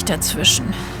er mir nicht dazwischen.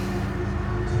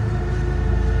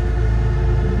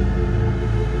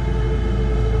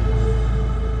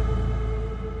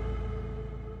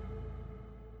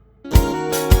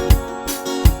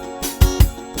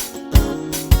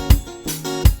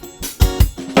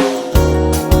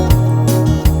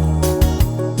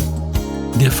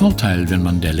 Der Vorteil, wenn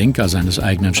man der Lenker seines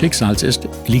eigenen Schicksals ist,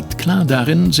 liegt klar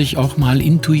darin, sich auch mal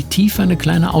intuitiv eine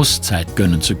kleine Auszeit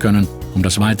gönnen zu können, um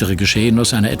das weitere Geschehen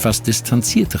aus einer etwas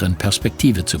distanzierteren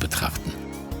Perspektive zu betrachten.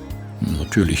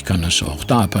 Natürlich kann es auch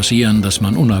da passieren, dass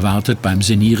man unerwartet beim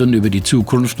Sinnieren über die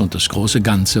Zukunft und das große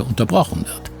Ganze unterbrochen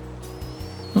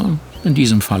wird. In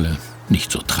diesem Falle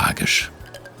nicht so tragisch.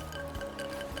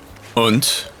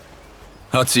 Und?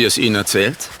 Hat sie es Ihnen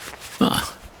erzählt?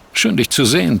 Schön, dich zu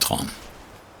sehen, Tron.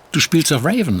 Du spielst auf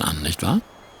Raven an, nicht wahr?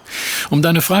 Um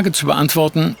deine Frage zu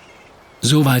beantworten,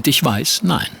 soweit ich weiß,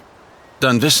 nein.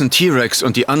 Dann wissen T-Rex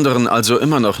und die anderen also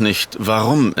immer noch nicht,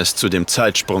 warum es zu dem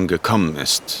Zeitsprung gekommen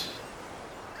ist.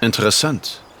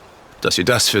 Interessant, dass sie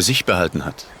das für sich behalten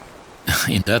hat.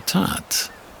 In der Tat.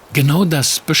 Genau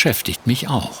das beschäftigt mich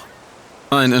auch.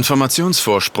 Ein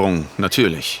Informationsvorsprung,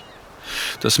 natürlich.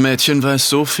 Das Mädchen weiß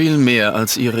so viel mehr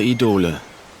als ihre Idole.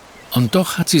 Und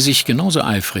doch hat sie sich genauso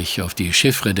eifrig auf die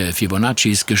Chiffre der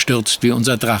Fibonaccis gestürzt wie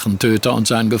unser Drachentöter und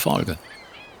sein Gefolge.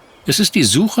 Es ist die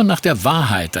Suche nach der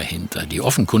Wahrheit dahinter, die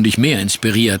offenkundig mehr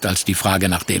inspiriert als die Frage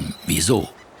nach dem Wieso.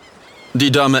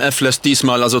 Die Dame F lässt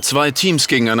diesmal also 2 Teams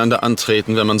gegeneinander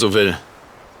antreten, wenn man so will.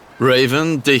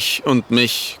 Raven, dich und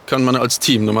mich kann man als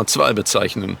Team Nummer 2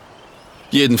 bezeichnen.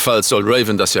 Jedenfalls soll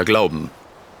Raven das ja glauben.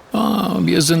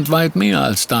 Wir sind weit mehr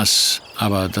als das,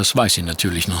 aber das weiß sie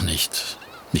natürlich noch nicht.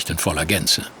 Nicht in voller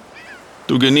Gänze.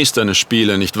 Du genießt deine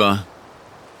Spiele, nicht wahr?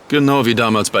 Genau wie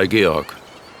damals bei Georg.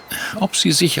 Ob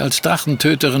sie sich als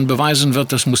Drachentöterin beweisen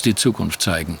wird, das muss die Zukunft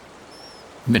zeigen.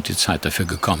 Wenn die Zeit dafür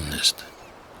gekommen ist.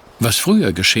 Was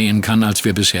früher geschehen kann, als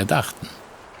wir bisher dachten.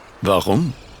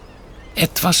 Warum?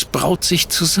 Etwas braut sich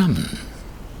zusammen.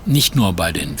 Nicht nur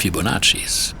bei den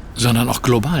Fibonaccis, sondern auch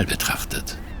global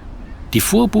betrachtet. Die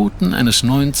Vorboten eines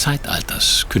neuen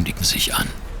Zeitalters kündigen sich an.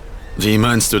 Wie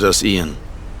meinst du das, Ian?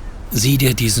 Sieh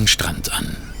dir diesen Strand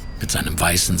an, mit seinem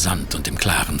weißen Sand und dem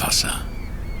klaren Wasser.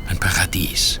 Ein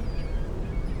Paradies.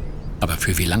 Aber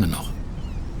für wie lange noch?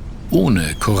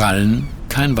 Ohne Korallen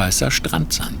kein weißer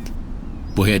Strandsand.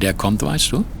 Woher der kommt,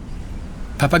 weißt du?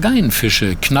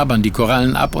 Papageienfische knabbern die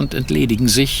Korallen ab und entledigen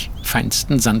sich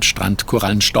feinsten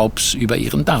Sandstrand-Korallenstaubs über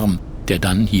ihren Darm, der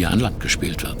dann hier an Land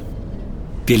gespült wird.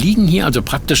 Wir liegen hier also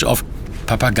praktisch auf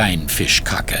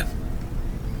Papageienfischkacke.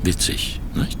 Witzig,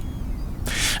 nicht?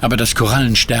 Aber das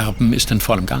Korallensterben ist in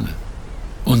vollem Gange.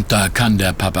 Und da kann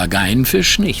der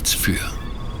Papageienfisch nichts für.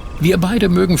 Wir beide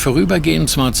mögen vorübergehend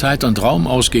zwar Zeit und Raum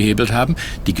ausgehebelt haben,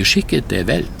 die Geschicke der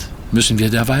Welt müssen wir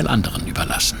derweil anderen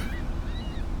überlassen.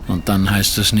 Und dann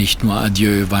heißt es nicht nur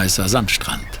Adieu, weißer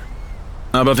Sandstrand.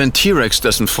 Aber wenn T-Rex,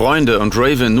 dessen Freunde und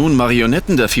Raven nun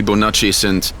Marionetten der Fibonaccis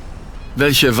sind,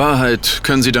 welche Wahrheit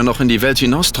können sie dann noch in die Welt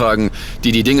hinaustragen,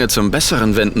 die die Dinge zum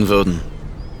Besseren wenden würden?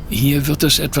 Hier wird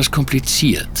es etwas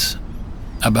kompliziert.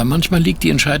 Aber manchmal liegt die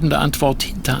entscheidende Antwort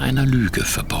hinter einer Lüge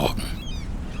verborgen.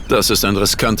 Das ist ein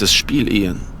riskantes Spiel,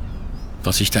 Ian.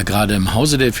 Was sich da gerade im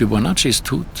Hause der Fibonaccis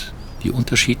tut, die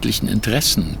unterschiedlichen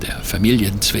Interessen, der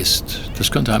Familienzwist,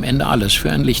 das könnte am Ende alles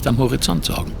für ein Licht am Horizont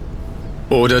sorgen.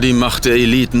 Oder die Macht der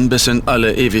Eliten bis in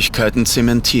alle Ewigkeiten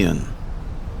zementieren.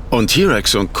 Und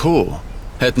T-Rex und Co.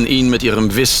 hätten Ihnen mit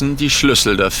ihrem Wissen die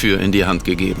Schlüssel dafür in die Hand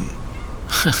gegeben.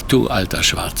 Ach, du alter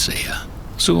Schwarzseher.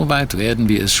 So weit werden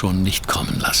wir es schon nicht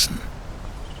kommen lassen.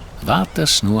 Wart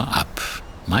es nur ab.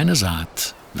 Meine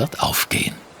Saat wird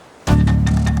aufgehen.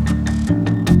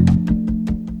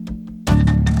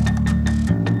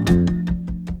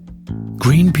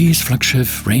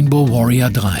 Greenpeace-Flaggschiff Rainbow Warrior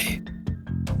 3.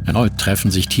 Erneut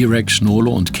treffen sich T-Rex,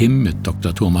 Nolo und Kim mit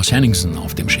Dr. Thomas Henningsen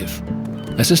auf dem Schiff.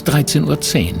 Es ist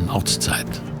 13:10 Uhr Ortszeit.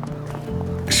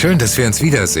 Schön, dass wir uns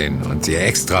wiedersehen und ihr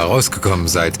extra rausgekommen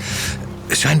seid.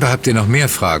 Scheinbar habt ihr noch mehr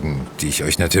Fragen, die ich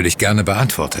euch natürlich gerne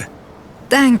beantworte.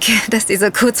 Danke, dass Sie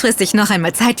so kurzfristig noch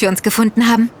einmal Zeit für uns gefunden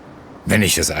haben. Wenn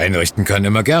ich das einrichten kann,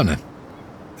 immer gerne.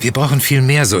 Wir brauchen viel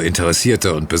mehr so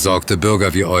interessierte und besorgte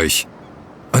Bürger wie euch.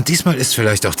 Und diesmal ist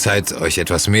vielleicht auch Zeit, euch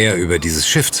etwas mehr über dieses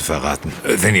Schiff zu verraten,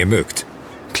 wenn ihr mögt.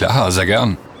 Klar, sehr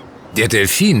gern. Der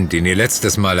Delfin, den ihr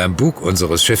letztes Mal am Bug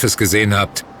unseres Schiffes gesehen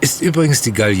habt, ist übrigens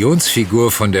die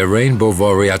Galionsfigur von der Rainbow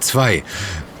Warrior 2.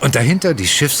 Und dahinter die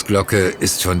Schiffsglocke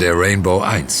ist von der Rainbow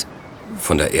 1.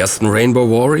 Von der ersten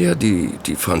Rainbow Warrior, die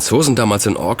die Franzosen damals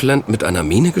in Auckland mit einer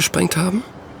Mine gesprengt haben?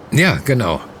 Ja,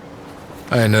 genau.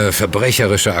 Eine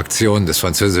verbrecherische Aktion des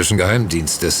französischen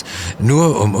Geheimdienstes,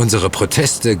 nur um unsere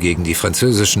Proteste gegen die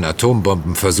französischen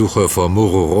Atombombenversuche vor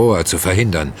Mururoa zu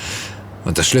verhindern.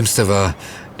 Und das Schlimmste war,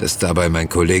 dass dabei mein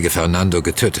Kollege Fernando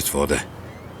getötet wurde.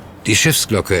 Die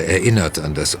Schiffsglocke erinnert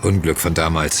an das Unglück von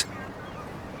damals.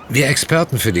 Wir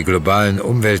Experten für die globalen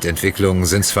Umweltentwicklungen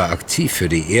sind zwar aktiv für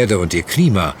die Erde und ihr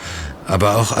Klima,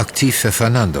 aber auch aktiv für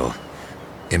Fernando.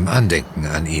 Im Andenken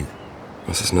an ihn.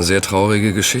 Das ist eine sehr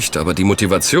traurige Geschichte, aber die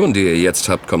Motivation, die ihr jetzt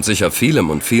habt, kommt sicher vielem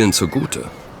und vielen zugute.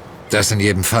 Das in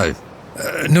jedem Fall.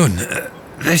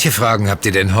 Welche Fragen habt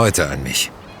ihr denn heute an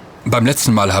mich? Beim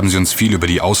letzten Mal haben Sie uns viel über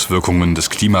die Auswirkungen des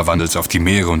Klimawandels auf die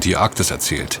Meere und die Arktis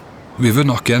erzählt. Wir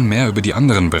würden auch gern mehr über die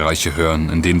anderen Bereiche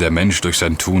hören, in denen der Mensch durch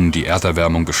sein Tun die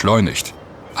Erderwärmung beschleunigt.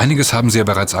 Einiges haben Sie ja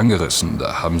bereits angerissen,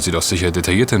 da haben Sie doch sicher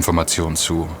detaillierte Informationen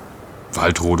zu.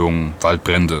 Waldrodung,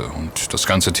 Waldbrände und das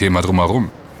ganze Thema drumherum.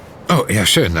 Oh, ja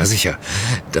schön, na sicher.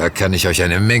 Da kann ich euch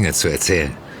eine Menge zu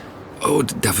erzählen. Oh,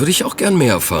 da würde ich auch gern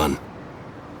mehr erfahren.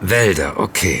 Wälder,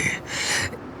 okay.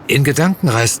 In Gedanken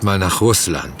reist mal nach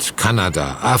Russland,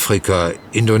 Kanada, Afrika,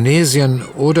 Indonesien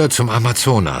oder zum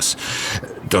Amazonas.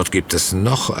 Dort gibt es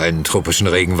noch einen tropischen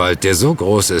Regenwald, der so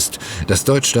groß ist, dass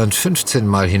Deutschland 15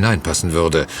 Mal hineinpassen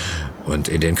würde. Und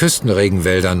in den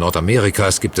Küstenregenwäldern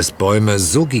Nordamerikas gibt es Bäume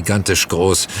so gigantisch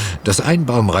groß, dass ein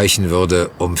Baum reichen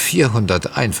würde, um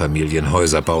 400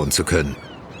 Einfamilienhäuser bauen zu können.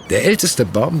 Der älteste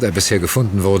Baum, der bisher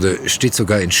gefunden wurde, steht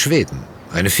sogar in Schweden.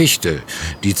 Eine Fichte,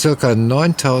 die ca.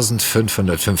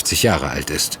 9550 Jahre alt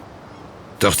ist.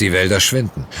 Doch die Wälder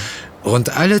schwinden.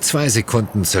 Rund alle 2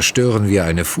 Sekunden zerstören wir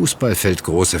eine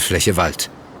fußballfeldgroße Fläche Wald.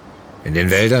 In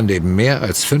den Wäldern leben mehr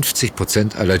als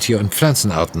 50% aller Tier- und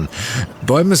Pflanzenarten.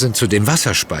 Bäume sind zudem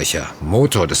Wasserspeicher,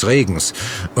 Motor des Regens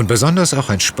und besonders auch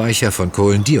ein Speicher von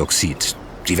Kohlendioxid.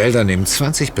 Die Wälder nehmen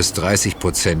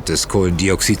 20-30% des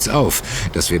Kohlendioxids auf,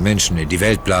 das wir Menschen in die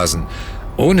Welt blasen.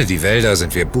 Ohne die Wälder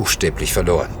sind wir buchstäblich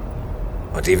verloren.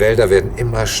 Und die Wälder werden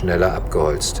immer schneller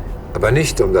abgeholzt. Aber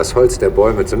nicht, um das Holz der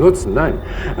Bäume zu nutzen, nein.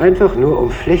 Einfach nur, um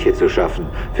Fläche zu schaffen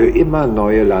für immer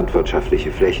neue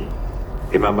landwirtschaftliche Flächen.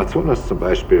 Im Amazonas zum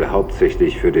Beispiel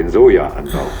hauptsächlich für den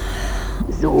Sojaanbau.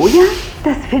 Soja?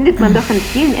 Das findet man doch in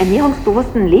vielen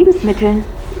ernährungsbewussten Lebensmitteln.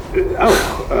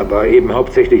 Auch, aber eben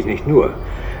hauptsächlich nicht nur.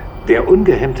 Der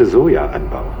ungehemmte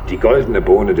Sojaanbau, die goldene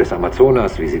Bohne des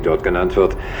Amazonas, wie sie dort genannt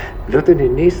wird, wird in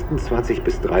den nächsten 20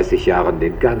 bis 30 Jahren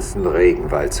den ganzen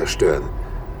Regenwald zerstören.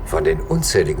 Von den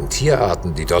unzähligen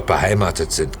Tierarten, die dort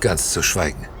beheimatet sind, ganz zu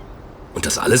schweigen. Und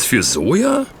das alles für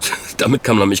Soja? Damit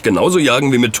kann man mich genauso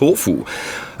jagen wie mit Tofu.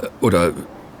 Oder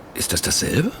ist das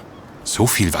dasselbe? So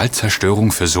viel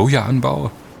Waldzerstörung für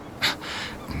Sojaanbau?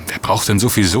 Wer braucht denn so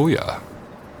viel Soja?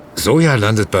 Soja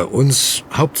landet bei uns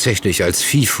hauptsächlich als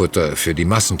Viehfutter für die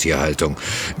Massentierhaltung,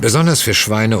 besonders für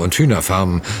Schweine- und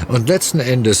Hühnerfarmen und letzten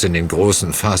Endes in den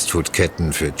großen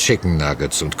Fastfood-Ketten für Chicken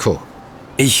Nuggets und Co.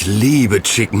 Ich liebe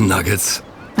Chicken Nuggets.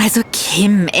 Also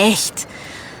Kim, echt?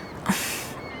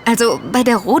 Also bei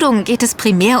der Rodung geht es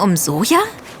primär um Soja?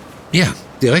 Ja,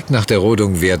 direkt nach der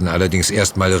Rodung werden allerdings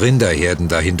erstmal Rinderherden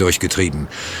dahin durchgetrieben.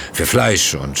 Für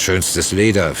Fleisch und schönstes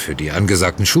Leder für die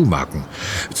angesagten Schuhmarken.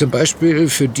 Zum Beispiel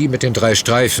für die mit den 3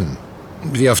 Streifen.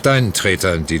 Wie auf deinen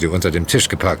Tretern, die du unter dem Tisch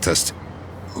geparkt hast.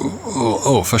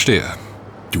 Oh, verstehe.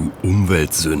 Du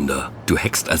Umweltsünder. Du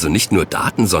hackst also nicht nur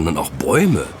Daten, sondern auch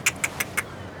Bäume.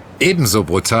 Ebenso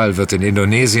brutal wird in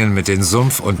Indonesien mit den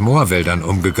Sumpf- und Moorwäldern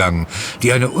umgegangen,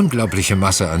 die eine unglaubliche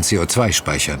Masse an CO2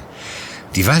 speichern.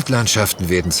 Die Waldlandschaften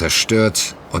werden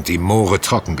zerstört und die Moore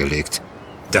trockengelegt.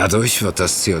 Dadurch wird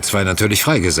das CO2 natürlich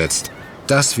freigesetzt.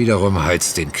 Das wiederum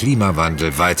heizt den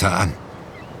Klimawandel weiter an.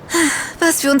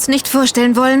 Was wir uns nicht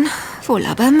vorstellen wollen, wohl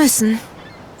aber müssen.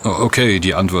 Okay,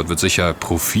 die Antwort wird sicher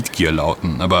Profitgier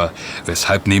lauten, aber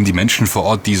weshalb nehmen die Menschen vor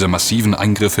Ort diese massiven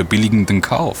Eingriffe billigend in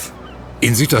Kauf?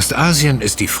 In Südostasien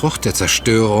ist die Frucht der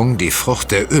Zerstörung die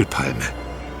Frucht der Ölpalme.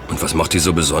 Und was macht die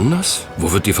so besonders?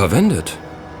 Wo wird die verwendet?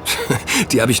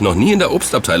 Die habe ich noch nie in der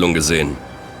Obstabteilung gesehen.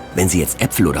 Wenn Sie jetzt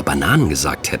Äpfel oder Bananen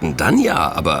gesagt hätten, dann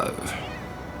ja, aber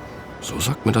so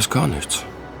sagt mir das gar nichts.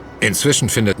 Inzwischen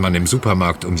findet man im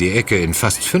Supermarkt um die Ecke in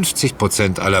fast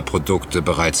 50% aller Produkte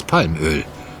bereits Palmöl.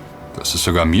 Das ist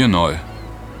sogar mir neu.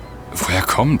 Woher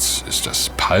kommt's? Ist das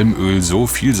Palmöl so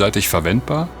vielseitig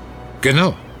verwendbar?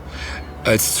 Genau.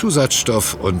 Als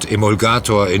Zusatzstoff und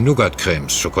Emulgator in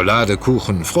Nougatcremes, Schokolade,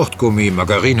 Kuchen, Fruchtgummi,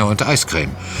 Margarine und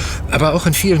Eiscreme. Aber auch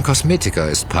in vielen Kosmetika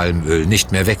ist Palmöl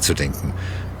nicht mehr wegzudenken.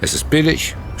 Es ist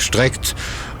billig, streckt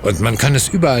und man kann es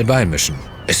überall beimischen.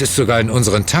 Es ist sogar in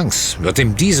unseren Tanks, wird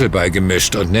dem Diesel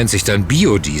beigemischt und nennt sich dann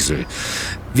Biodiesel.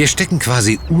 Wir stecken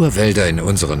quasi Urwälder in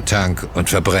unseren Tank und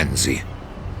verbrennen sie.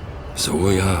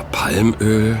 Soja,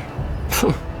 Palmöl.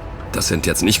 Das sind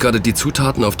jetzt nicht gerade die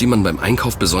Zutaten, auf die man beim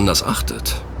Einkauf besonders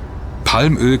achtet.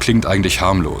 Palmöl klingt eigentlich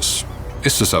harmlos,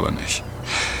 ist es aber nicht.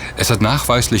 Es hat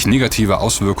nachweislich negative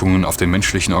Auswirkungen auf den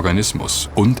menschlichen Organismus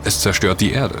und es zerstört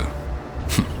die Erde.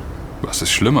 Was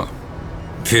ist schlimmer?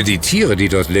 Für die Tiere, die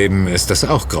dort leben, ist das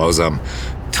auch grausam.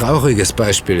 Trauriges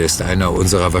Beispiel ist einer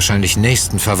unserer wahrscheinlich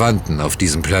nächsten Verwandten auf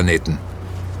diesem Planeten.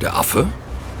 Der Affe?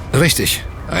 Richtig,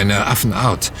 eine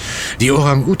Affenart. Die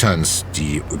Orang-Utans,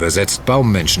 die übersetzt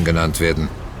Baummenschen genannt werden.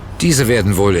 Diese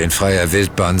werden wohl in freier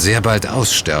Wildbahn sehr bald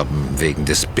aussterben, wegen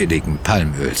des billigen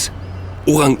Palmöls.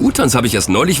 Orang-Utans habe ich erst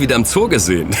neulich wieder im Zoo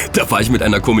gesehen. Da war ich mit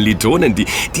einer Kommilitonin,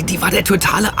 die war der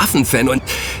totale Affenfan und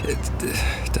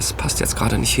das passt jetzt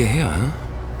gerade nicht hierher, hm?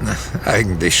 Na,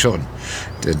 eigentlich schon.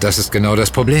 Denn das ist genau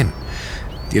das Problem.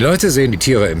 Die Leute sehen die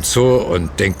Tiere im Zoo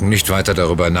und denken nicht weiter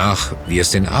darüber nach, wie es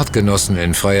den Artgenossen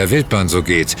in freier Wildbahn so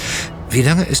geht, wie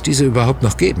lange es diese überhaupt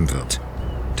noch geben wird.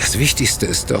 Das Wichtigste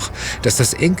ist doch, dass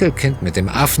das Enkelkind mit dem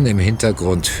Affen im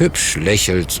Hintergrund hübsch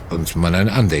lächelt und man ein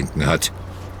Andenken hat.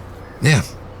 Ja,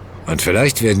 und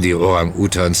vielleicht werden die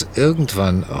Orang-Utans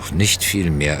irgendwann auch nicht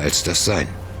viel mehr als das sein.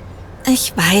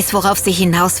 Ich weiß, worauf Sie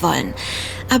hinaus wollen.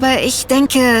 Aber ich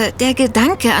denke, der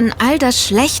Gedanke an all das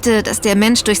Schlechte, das der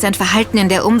Mensch durch sein Verhalten in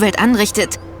der Umwelt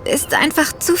anrichtet, ist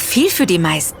einfach zu viel für die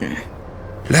meisten.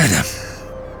 Leider.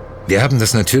 Wir haben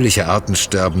das natürliche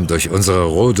Artensterben durch unsere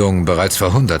Rodung bereits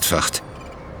verhundertfacht.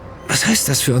 Was heißt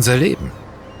das für unser Leben?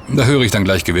 Da höre ich dann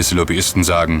gleich gewisse Lobbyisten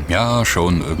sagen, ja,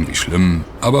 schon irgendwie schlimm,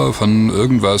 aber von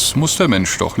irgendwas muss der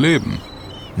Mensch doch leben.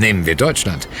 Nehmen wir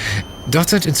Deutschland. Dort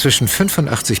sind inzwischen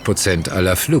 85%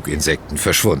 aller Fluginsekten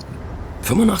verschwunden.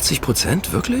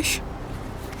 85%? Wirklich?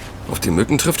 Auf die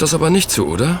Mücken trifft das aber nicht zu,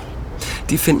 oder?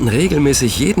 Die finden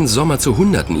regelmäßig jeden Sommer zu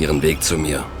Hunderten ihren Weg zu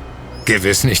mir.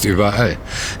 Gewiss nicht überall.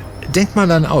 Denk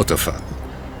mal an Autofahrten.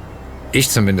 Ich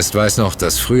zumindest weiß noch,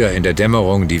 dass früher in der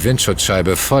Dämmerung die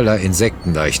Windschutzscheibe voller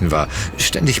Insektenleichen war.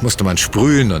 Ständig musste man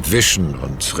sprühen und wischen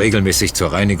und regelmäßig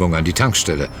zur Reinigung an die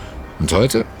Tankstelle. Und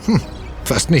heute?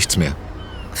 Fast nichts mehr.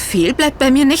 Viel bleibt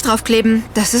bei mir nicht draufkleben,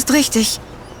 das ist richtig.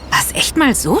 War's echt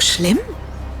mal so schlimm?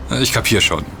 Ich kapier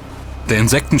schon. Der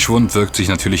Insektenschwund wirkt sich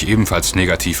natürlich ebenfalls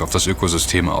negativ auf das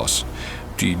Ökosystem aus.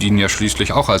 Die dienen ja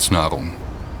schließlich auch als Nahrung.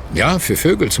 Ja, für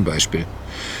Vögel zum Beispiel.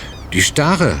 Die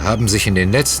Stare haben sich in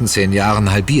den letzten 10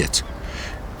 Jahren halbiert.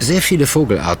 Sehr viele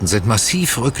Vogelarten sind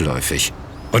massiv rückläufig.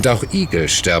 Und auch Igel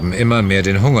sterben immer mehr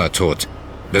den Hungertod.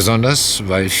 Besonders,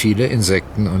 weil viele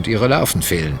Insekten und ihre Larven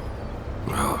fehlen.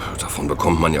 Ja, davon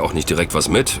bekommt man ja auch nicht direkt was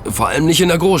mit. Vor allem nicht in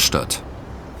der Großstadt.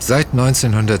 Seit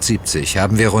 1970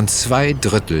 haben wir rund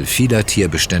 2/3 vieler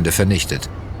Tierbestände vernichtet.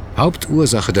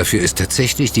 Hauptursache dafür ist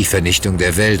tatsächlich die Vernichtung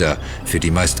der Wälder für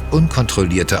die meist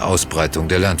unkontrollierte Ausbreitung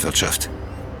der Landwirtschaft.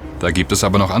 Da gibt es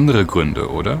aber noch andere Gründe,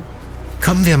 oder?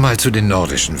 Kommen wir mal zu den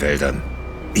nordischen Wäldern.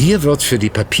 Hier wird für die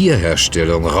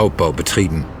Papierherstellung Raubbau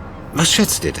betrieben. Was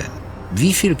schätzt ihr denn?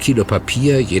 Wie viel Kilo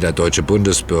Papier jeder deutsche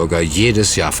Bundesbürger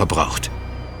jedes Jahr verbraucht?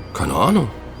 Keine Ahnung.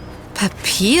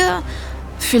 Papier?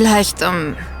 Vielleicht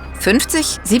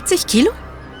 50, 70 Kilo?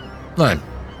 Nein,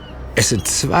 es sind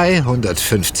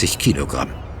 250 Kilogramm.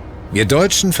 Wir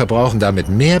Deutschen verbrauchen damit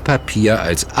mehr Papier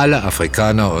als alle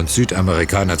Afrikaner und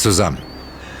Südamerikaner zusammen.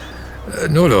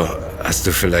 Nolo, hast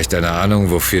du vielleicht eine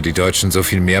Ahnung, wofür die Deutschen so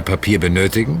viel mehr Papier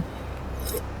benötigen?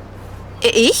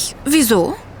 Ich?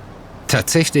 Wieso?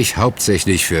 Tatsächlich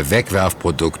hauptsächlich für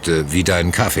Wegwerfprodukte wie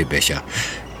deinen Kaffeebecher.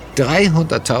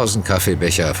 300.000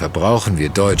 Kaffeebecher verbrauchen wir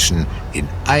Deutschen in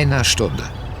einer Stunde.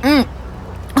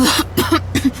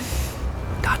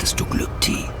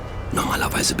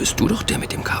 du doch der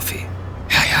mit dem Kaffee.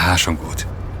 Ja, schon gut.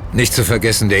 Nicht zu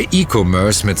vergessen der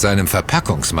E-Commerce mit seinem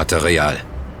Verpackungsmaterial.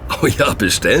 Oh ja,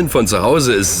 bestellen von zu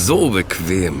Hause ist so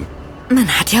bequem. Man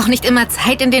hat ja auch nicht immer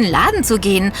Zeit, in den Laden zu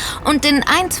gehen. Und in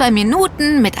 1-2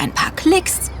 Minuten mit ein paar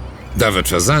Klicks. Da wird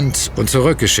versandt und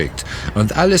zurückgeschickt.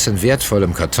 Und alles in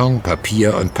wertvollem Karton,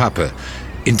 Papier und Pappe.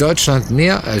 In Deutschland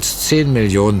mehr als 10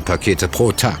 Millionen Pakete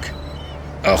pro Tag.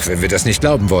 Auch wenn wir das nicht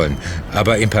glauben wollen.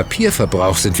 Aber im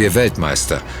Papierverbrauch sind wir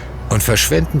Weltmeister. Und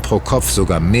verschwenden pro Kopf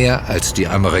sogar mehr als die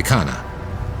Amerikaner.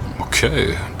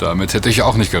 Okay, damit hätte ich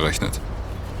auch nicht gerechnet.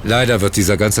 Leider wird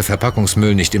dieser ganze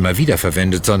Verpackungsmüll nicht immer wieder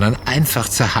verwendet, sondern einfach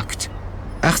zerhackt.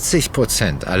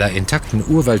 80% aller intakten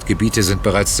Urwaldgebiete sind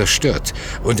bereits zerstört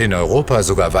und in Europa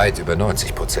sogar weit über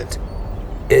 90%.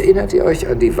 Erinnert ihr euch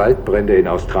an die Waldbrände in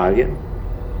Australien?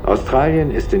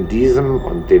 Australien ist in diesem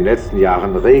und den letzten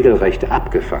Jahren regelrecht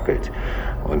abgefackelt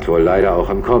und wohl leider auch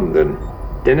im kommenden.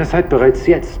 Denn es hat bereits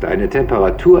jetzt eine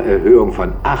Temperaturerhöhung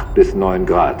von 8 bis 9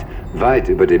 Grad, weit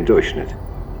über dem Durchschnitt.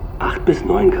 8 bis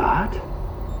 9 Grad?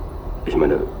 Ich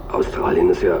meine, Australien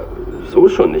ist ja so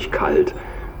schon nicht kalt.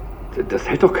 Das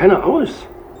hält doch keiner aus.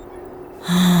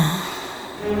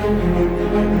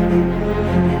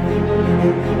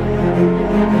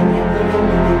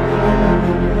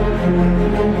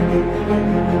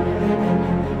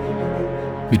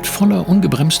 Mit voller,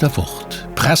 ungebremster Wucht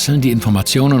prasseln die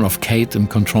Informationen auf Kate im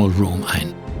Control Room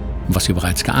ein. Was sie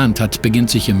bereits geahnt hat, beginnt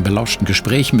sich im belauschten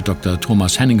Gespräch mit Dr.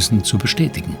 Thomas Henningsen zu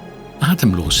bestätigen.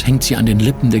 Atemlos hängt sie an den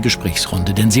Lippen der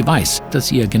Gesprächsrunde, denn sie weiß,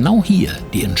 dass ihr genau hier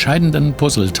die entscheidenden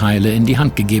Puzzleteile in die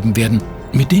Hand gegeben werden,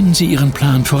 mit denen sie ihren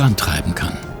Plan vorantreiben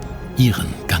kann.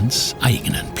 Ihren ganz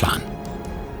eigenen Plan.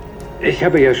 Ich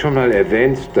habe ja schon mal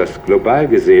erwähnt, dass global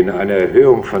gesehen eine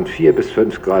Erhöhung von 4 bis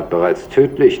 5 Grad bereits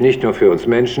tödlich nicht nur für uns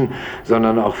Menschen,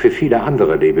 sondern auch für viele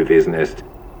andere Lebewesen ist.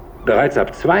 Bereits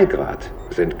ab 2 Grad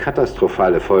sind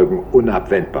katastrophale Folgen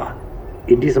unabwendbar.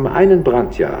 In diesem einen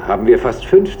Brandjahr haben wir fast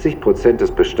 50%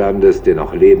 des Bestandes der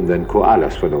noch lebenden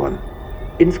Koalas verloren.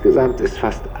 Insgesamt ist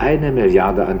fast 1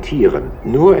 Milliarde an Tieren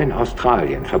nur in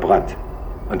Australien verbrannt.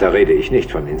 Und da rede ich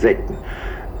nicht von Insekten.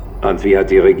 Und wie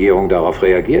hat die Regierung darauf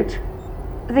reagiert?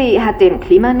 Sie hat den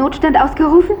Klimanotstand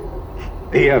ausgerufen?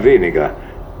 Eher weniger.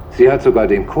 Sie hat sogar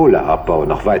den Kohleabbau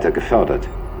noch weiter gefördert.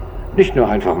 Nicht nur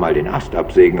einfach mal den Ast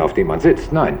absägen, auf dem man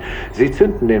sitzt, nein, sie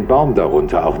zünden den Baum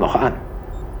darunter auch noch an.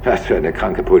 Was für eine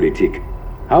kranke Politik.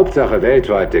 Hauptsache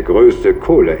weltweit der größte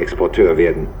Kohleexporteur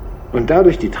werden und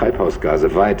dadurch die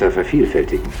Treibhausgase weiter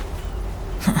vervielfältigen.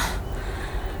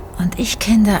 Und ich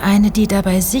kenne da eine, die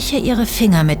dabei sicher ihre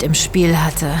Finger mit im Spiel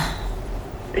hatte.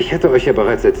 Ich hatte euch ja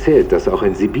bereits erzählt, dass auch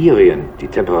in Sibirien die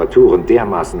Temperaturen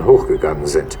dermaßen hochgegangen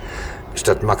sind.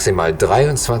 Statt maximal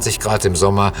 23 Grad im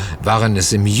Sommer waren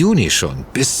es im Juni schon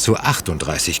bis zu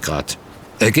 38 Grad.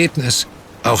 Ergebnis?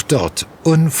 Auch dort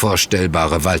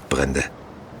unvorstellbare Waldbrände.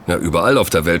 Ja, überall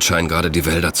auf der Welt scheinen gerade die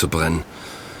Wälder zu brennen.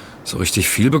 So richtig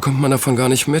viel bekommt man davon gar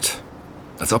nicht mit.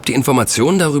 Als ob die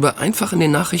Informationen darüber einfach in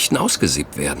den Nachrichten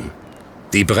ausgesiebt werden.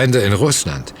 Die Brände in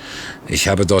Russland. Ich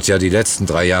habe dort ja die letzten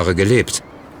 3 Jahre gelebt.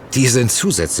 Die sind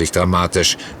zusätzlich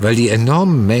dramatisch, weil die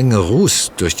enormen Mengen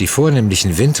Ruß durch die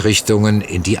vornehmlichen Windrichtungen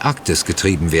in die Arktis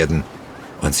getrieben werden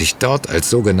und sich dort als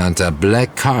sogenannter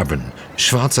Black Carbon,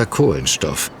 schwarzer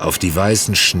Kohlenstoff, auf die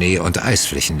weißen Schnee- und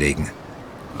Eisflächen legen.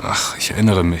 Ach, ich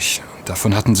erinnere mich.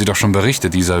 Davon hatten Sie doch schon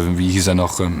berichtet, dieser, wie hieß er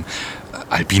noch,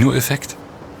 Albino-Effekt?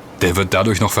 Der wird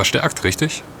dadurch noch verstärkt,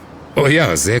 richtig? Oh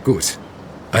ja, sehr gut.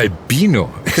 Albino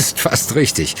ist fast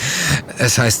richtig.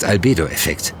 Es heißt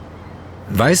Albedo-Effekt.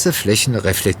 Weiße Flächen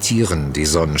reflektieren die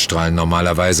Sonnenstrahlen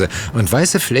normalerweise und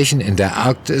weiße Flächen in der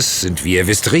Arktis sind, wie ihr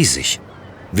wisst, riesig.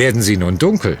 Werden sie nun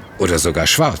dunkel oder sogar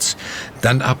schwarz,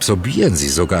 dann absorbieren sie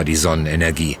sogar die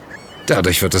Sonnenenergie.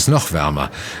 Dadurch wird es noch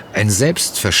wärmer. Ein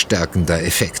selbstverstärkender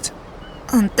Effekt.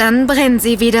 Und dann brennen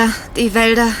sie wieder, die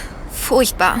Wälder.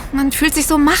 Furchtbar. Man fühlt sich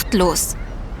so machtlos.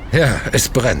 Ja, es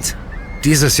brennt.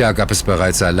 Dieses Jahr gab es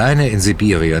bereits alleine in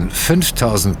Sibirien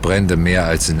 5000 Brände mehr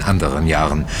als in anderen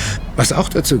Jahren, was auch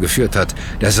dazu geführt hat,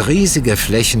 dass riesige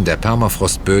Flächen der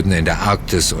Permafrostböden in der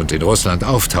Arktis und in Russland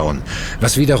auftauen,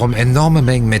 was wiederum enorme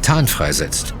Mengen Methan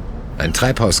freisetzt. Ein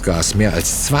Treibhausgas mehr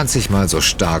als 20 Mal so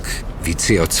stark wie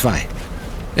CO2.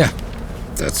 Ja,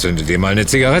 da zündet ihr mal eine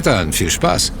Zigarette an. Viel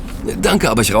Spaß. Danke,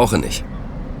 aber ich rauche nicht.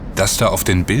 Das da auf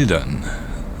den Bildern,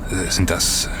 sind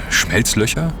das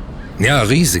Schmelzlöcher? Ja,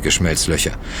 riesige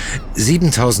Schmelzlöcher.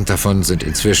 7000 davon sind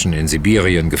inzwischen in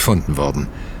Sibirien gefunden worden.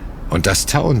 Und das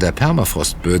Tauen der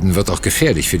Permafrostböden wird auch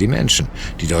gefährlich für die Menschen,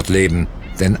 die dort leben,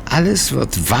 denn alles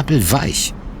wird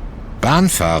wabbelweich.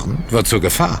 Bahnfahren wird zur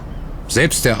Gefahr.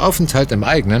 Selbst der Aufenthalt im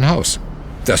eigenen Haus.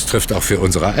 Das trifft auch für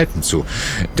unsere Alpen zu,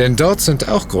 denn dort sind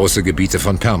auch große Gebiete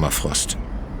von Permafrost.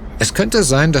 Es könnte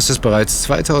sein, dass es bereits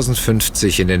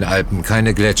 2050 in den Alpen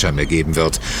keine Gletscher mehr geben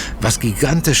wird, was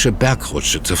gigantische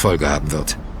Bergrutsche zur Folge haben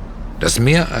wird. Das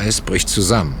Meereis bricht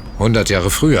zusammen, 100 Jahre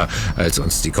früher, als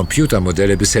uns die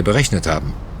Computermodelle bisher berechnet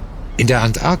haben. In der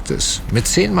Antarktis, mit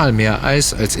 10-mal mehr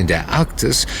Eis als in der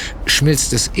Arktis,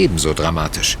 schmilzt es ebenso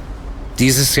dramatisch.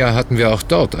 Dieses Jahr hatten wir auch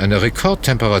dort eine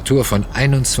Rekordtemperatur von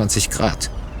 21 Grad.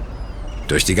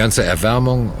 Durch die ganze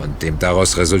Erwärmung und dem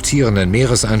daraus resultierenden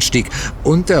Meeresanstieg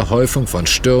und der Häufung von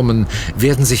Stürmen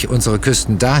werden sich unsere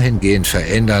Küsten dahingehend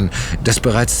verändern, dass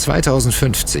bereits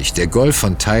 2050 der Golf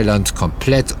von Thailand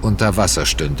komplett unter Wasser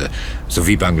stünde,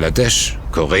 sowie Bangladesch,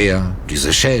 Korea, die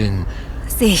Seychellen.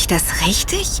 Sehe ich das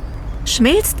richtig?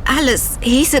 Schmilzt alles?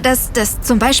 Hieße das, dass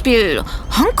zum Beispiel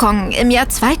Hongkong im Jahr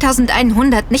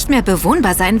 2100 nicht mehr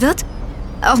bewohnbar sein wird?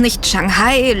 Auch nicht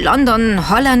Shanghai, London,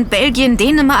 Holland, Belgien,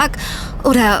 Dänemark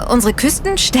oder unsere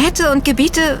Küsten, Städte und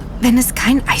Gebiete, wenn es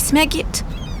kein Eis mehr gibt?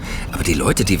 Aber die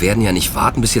Leute, die werden ja nicht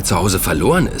warten, bis ihr Zuhause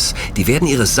verloren ist. Die werden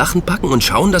ihre Sachen packen und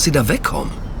schauen, dass sie da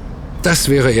wegkommen. Das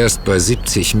wäre erst bei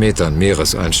 70 Metern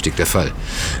Meeresanstieg der Fall.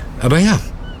 Aber ja,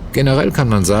 generell kann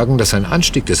man sagen, dass ein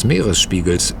Anstieg des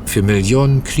Meeresspiegels für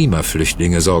Millionen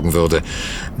Klimaflüchtlinge sorgen würde.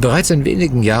 Bereits in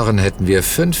wenigen Jahren hätten wir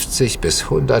 50 bis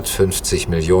 150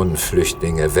 Millionen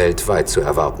Flüchtlinge weltweit zu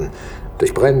erwarten.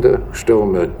 Durch Brände,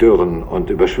 Stürme, Dürren und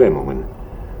Überschwemmungen.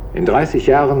 In 30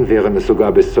 Jahren wären es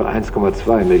sogar bis zu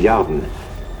 1,2 Milliarden.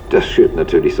 Das schürt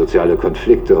natürlich soziale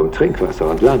Konflikte um Trinkwasser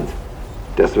und Land.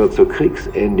 Das wird zu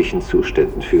kriegsähnlichen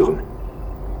Zuständen führen.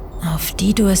 Auf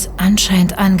die du es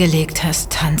anscheinend angelegt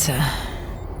hast, Tante.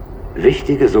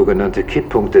 Wichtige sogenannte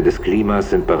Kipppunkte des Klimas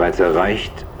sind bereits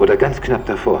erreicht oder ganz knapp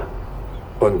davor.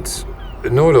 Und,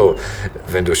 Nolo,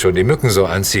 wenn du schon die Mücken so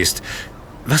anziehst,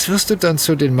 was wirst du dann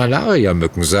zu den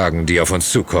Malaria-Mücken sagen, die auf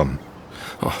uns zukommen?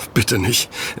 Oh, bitte nicht.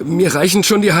 Mir reichen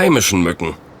schon die heimischen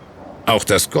Mücken. Auch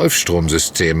das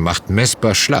Golfstromsystem macht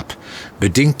messbar schlapp,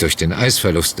 bedingt durch den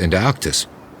Eisverlust in der Arktis.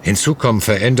 Hinzu kommen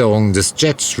Veränderungen des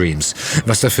Jetstreams,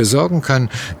 was dafür sorgen kann,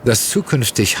 dass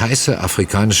zukünftig heiße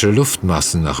afrikanische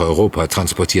Luftmassen nach Europa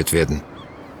transportiert werden.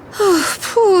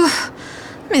 Puh,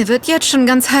 mir wird jetzt schon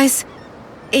ganz heiß.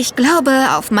 Ich glaube,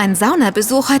 auf meinen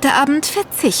Saunabesuch heute Abend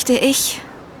verzichte ich.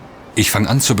 Ich fange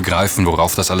an zu begreifen,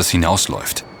 worauf das alles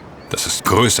hinausläuft. Das ist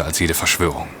größer als jede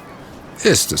Verschwörung.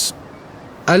 Ist es.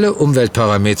 Alle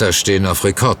Umweltparameter stehen auf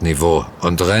Rekordniveau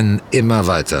und rennen immer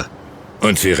weiter.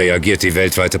 Und wie reagiert die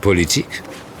weltweite Politik?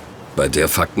 Bei der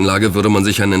Faktenlage würde man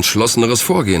sich ein entschlosseneres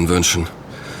Vorgehen wünschen.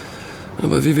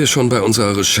 Aber wie wir schon bei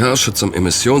unserer Recherche zum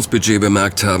Emissionsbudget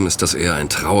bemerkt haben, ist das eher ein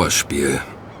Trauerspiel.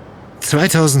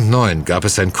 2009 gab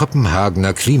es ein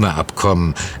Kopenhagener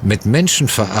Klimaabkommen mit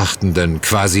menschenverachtenden,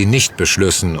 quasi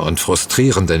Nichtbeschlüssen und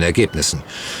frustrierenden Ergebnissen.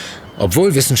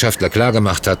 Obwohl Wissenschaftler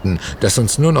klargemacht hatten, dass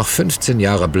uns nur noch 15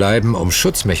 Jahre bleiben, um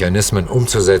Schutzmechanismen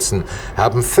umzusetzen,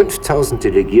 haben 5000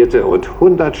 Delegierte und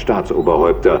 100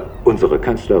 Staatsoberhäupter, unsere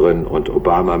Kanzlerin und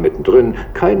Obama mittendrin,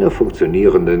 keine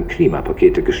funktionierenden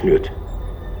Klimapakete geschnürt.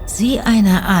 Sieh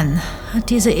einer an. Hat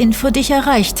diese Info dich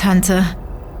erreicht, Tante?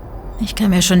 Ich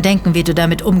kann mir schon denken, wie du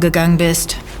damit umgegangen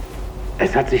bist.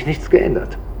 Es hat sich nichts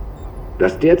geändert.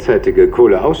 Das derzeitige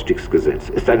Kohleausstiegsgesetz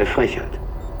ist eine Frechheit.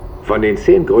 Von den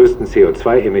 10 größten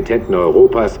CO2-Emittenten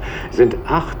Europas sind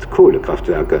 8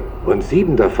 Kohlekraftwerke und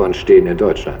 7 davon stehen in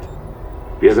Deutschland.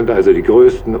 Wir sind also die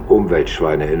größten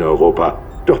Umweltschweine in Europa.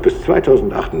 Doch bis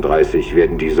 2038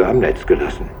 werden diese am Netz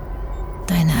gelassen.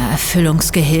 Deine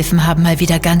Erfüllungsgehilfen haben mal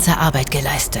wieder ganze Arbeit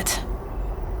geleistet.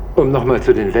 Um nochmal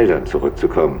zu den Wäldern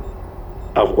zurückzukommen.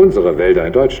 Auch unsere Wälder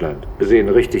in Deutschland sehen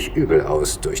richtig übel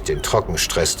aus durch den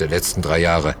Trockenstress der letzten 3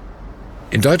 Jahre.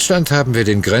 In Deutschland haben wir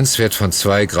den Grenzwert von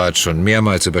 2 Grad schon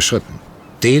mehrmals überschritten.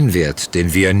 Den Wert,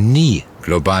 den wir nie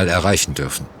global erreichen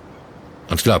dürfen.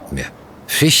 Und glaubt mir,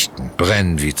 Fichten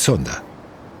brennen wie Zunder.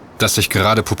 Dass sich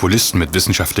gerade Populisten mit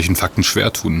wissenschaftlichen Fakten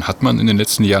schwer tun, hat man in den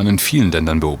letzten Jahren in vielen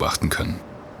Ländern beobachten können.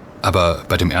 Aber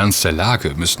bei dem Ernst der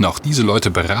Lage müssten auch diese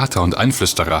Leute Berater und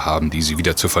Einflüsterer haben, die sie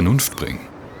wieder zur Vernunft bringen.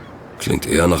 Klingt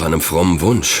eher nach einem frommen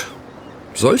Wunsch.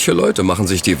 Solche Leute machen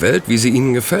sich die Welt, wie sie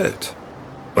ihnen gefällt.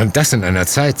 Und das in einer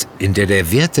Zeit, in der der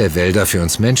Wert der Wälder für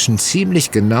uns Menschen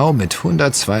ziemlich genau mit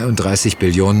 132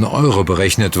 Billionen Euro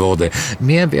berechnet wurde.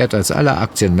 Mehr wert als alle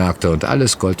Aktienmärkte und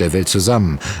alles Gold der Welt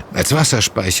zusammen. Als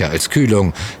Wasserspeicher, als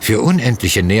Kühlung, für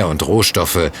unendliche Nähr- und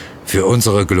Rohstoffe, für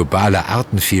unsere globale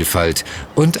Artenvielfalt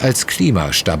und als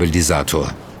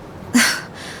Klimastabilisator.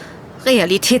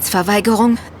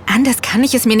 Realitätsverweigerung. Anders kann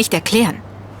ich es mir nicht erklären.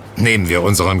 Nehmen wir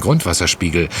unseren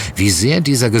Grundwasserspiegel, wie sehr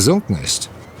dieser gesunken ist.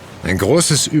 Ein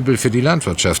großes Übel für die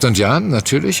Landwirtschaft und ja,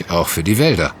 natürlich auch für die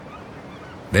Wälder.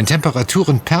 Wenn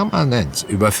Temperaturen permanent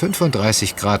über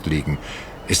 35 Grad liegen,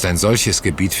 ist ein solches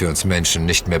Gebiet für uns Menschen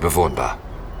nicht mehr bewohnbar.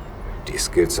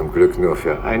 Dies gilt zum Glück nur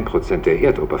für 1% der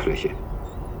Erdoberfläche.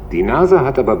 Die NASA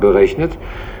hat aber berechnet,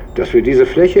 dass wir diese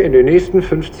Fläche in den nächsten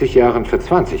 50 Jahren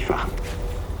verzwanzigfachen.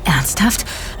 Ernsthaft?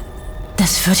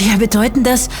 Das würde ja bedeuten,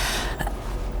 dass...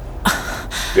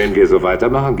 Wenn wir so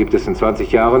weitermachen, gibt es in 20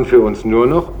 Jahren für uns nur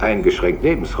noch eingeschränkt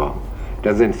Lebensraum.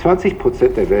 Dann sind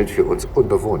 20% der Welt für uns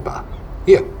unbewohnbar.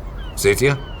 Hier, seht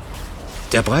ihr?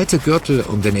 Der breite Gürtel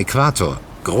um den Äquator,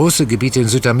 große Gebiete in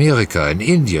Südamerika, in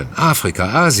Indien, Afrika,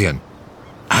 Asien.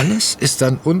 Alles ist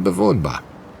dann unbewohnbar.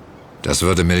 Das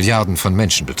würde Milliarden von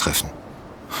Menschen betreffen.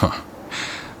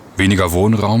 Weniger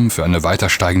Wohnraum für eine weiter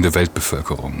steigende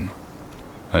Weltbevölkerung.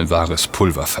 Ein wahres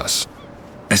Pulverfass.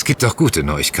 Es gibt auch gute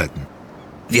Neuigkeiten.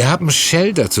 Wir haben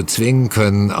Shell dazu zwingen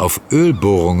können, auf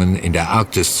Ölbohrungen in der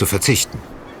Arktis zu verzichten.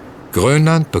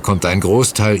 Grönland bekommt einen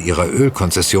Großteil ihrer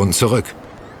Ölkonzessionen zurück.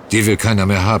 Die will keiner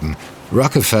mehr haben.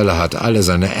 Rockefeller hat alle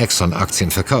seine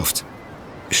Exxon-Aktien verkauft.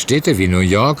 Städte wie New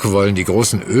York wollen die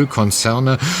großen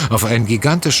Ölkonzerne auf einen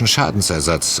gigantischen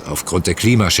Schadensersatz aufgrund der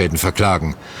Klimaschäden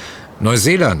verklagen.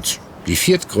 Neuseeland, die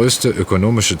viertgrößte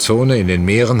ökonomische Zone in den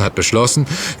Meeren, hat beschlossen,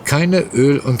 keine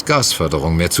Öl- und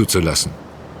Gasförderung mehr zuzulassen.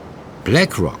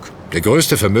 BlackRock, der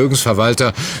größte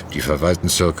Vermögensverwalter, die verwalten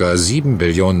ca. 7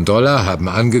 Billionen $, haben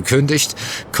angekündigt,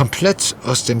 komplett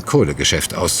aus dem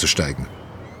Kohlegeschäft auszusteigen.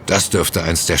 Das dürfte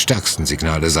eins der stärksten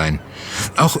Signale sein.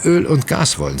 Auch Öl und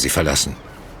Gas wollen sie verlassen.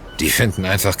 Die finden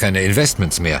einfach keine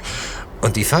Investments mehr.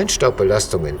 Und die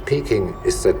Feinstaubbelastung in Peking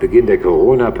ist seit Beginn der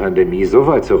Corona-Pandemie so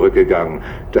weit zurückgegangen,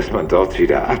 dass man dort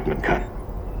wieder atmen kann.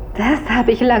 Das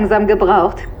habe ich langsam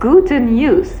gebraucht. Gute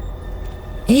News.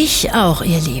 Ich auch,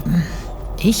 ihr Lieben.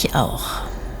 Ich auch.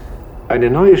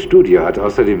 Eine neue Studie hat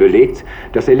außerdem belegt,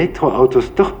 dass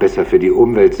Elektroautos doch besser für die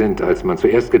Umwelt sind, als man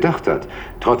zuerst gedacht hat,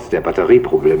 trotz der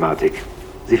Batterieproblematik.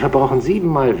 Sie verbrauchen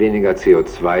 7-mal weniger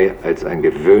CO2 als ein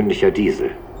gewöhnlicher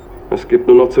Diesel. Es gibt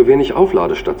nur noch zu wenig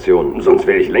Aufladestationen, sonst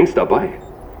wäre ich längst dabei.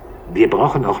 Wir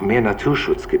brauchen auch mehr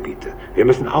Naturschutzgebiete. Wir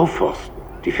müssen aufforsten,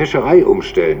 die Fischerei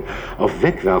umstellen, auf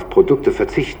Wegwerfprodukte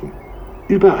verzichten.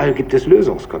 Überall gibt es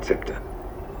Lösungskonzepte.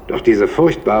 Doch diese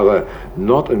furchtbare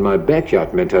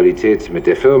Not-in-my-backyard-Mentalität, mit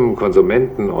der Firmen,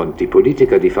 Konsumenten und die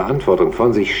Politiker die Verantwortung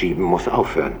von sich schieben, muss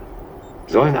aufhören.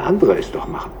 Sollen andere es doch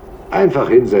machen. Einfach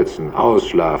hinsetzen,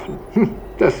 ausschlafen.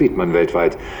 Das sieht man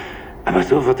weltweit. Aber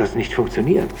so wird das nicht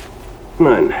funktionieren.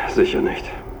 Nein, sicher nicht.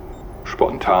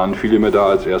 Spontan fiel mir da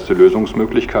als erste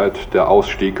Lösungsmöglichkeit der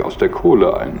Ausstieg aus der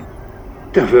Kohle ein.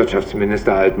 Der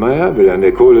Wirtschaftsminister Altmaier will an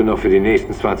der Kohle noch für die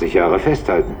nächsten 20 Jahre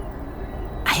festhalten.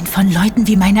 Ein von Leuten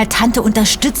wie meiner Tante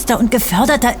unterstützter und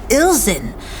geförderter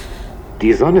Irrsinn.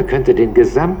 Die Sonne könnte den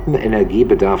gesamten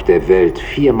Energiebedarf der Welt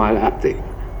 4-mal abdecken.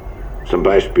 Zum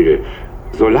Beispiel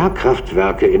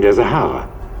Solarkraftwerke in der Sahara.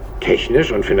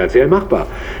 Technisch und finanziell machbar,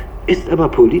 ist aber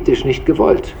politisch nicht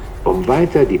gewollt, um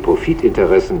weiter die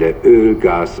Profitinteressen der Öl-,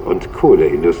 Gas- und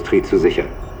Kohleindustrie zu sichern.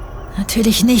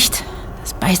 Natürlich nicht.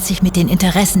 Das beißt sich mit den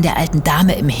Interessen der alten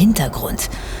Dame im Hintergrund.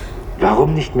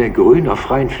 Warum nicht mehr Grün auf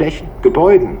freien Flächen,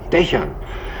 Gebäuden, Dächern?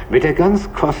 Mit der ganz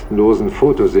kostenlosen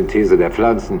Photosynthese der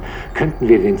Pflanzen könnten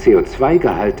wir den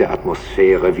CO2-Gehalt der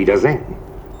Atmosphäre wieder senken.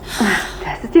 Ach,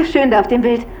 das ist ja schön da auf dem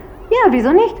Bild. Ja,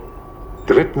 wieso nicht?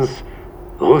 Drittens,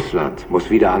 Russland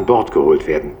muss wieder an Bord geholt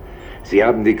werden. Sie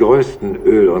haben die größten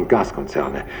Öl- und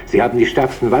Gaskonzerne. Sie haben die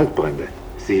stärksten Waldbrände.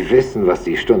 Sie wissen, was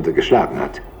die Stunde geschlagen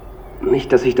hat.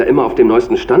 Nicht, dass ich da immer auf dem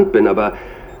neuesten Stand bin, aber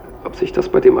ob sich das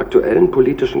bei dem aktuellen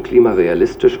politischen Klima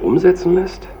realistisch umsetzen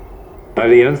lässt?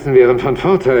 Allianzen wären von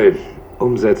Vorteil.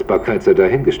 Umsetzbarkeit sei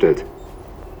dahingestellt.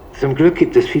 Zum Glück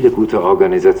gibt es viele gute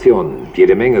Organisationen,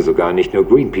 jede Menge sogar, nicht nur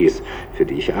Greenpeace, für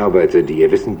die ich arbeite, die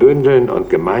ihr Wissen bündeln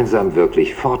und gemeinsam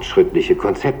wirklich fortschrittliche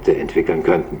Konzepte entwickeln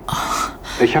könnten.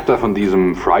 Ich habe da von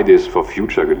diesem Fridays for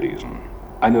Future gelesen.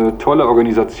 Eine tolle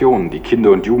Organisation, die Kinder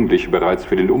und Jugendliche bereits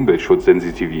für den Umweltschutz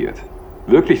sensitiviert.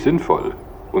 Wirklich sinnvoll.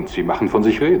 Und sie machen von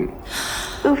sich reden.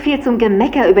 So viel zum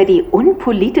Gemecker über die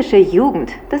unpolitische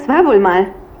Jugend. Das war wohl mal.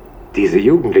 Diese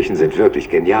Jugendlichen sind wirklich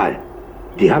genial.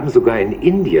 Die haben sogar in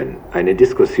Indien eine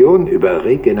Diskussion über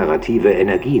regenerative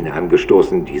Energien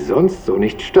angestoßen, die sonst so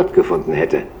nicht stattgefunden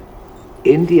hätte.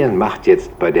 Indien macht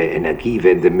jetzt bei der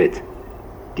Energiewende mit.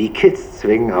 Die Kids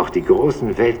zwingen auch die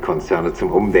großen Weltkonzerne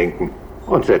zum Umdenken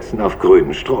und setzen auf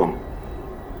grünen Strom.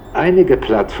 Einige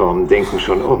Plattformen denken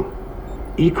schon um.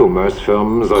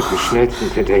 E-Commerce-Firmen sollten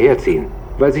schnellstens hinterherziehen,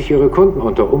 weil sich ihre Kunden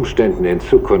unter Umständen in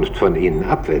Zukunft von ihnen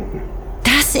abwenden.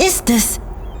 Das ist es.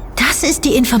 Das ist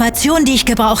die Information, die ich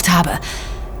gebraucht habe.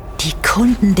 Die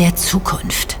Kunden der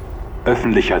Zukunft.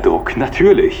 Öffentlicher Druck,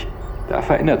 natürlich. Da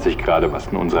verändert sich gerade was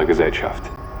in unserer Gesellschaft.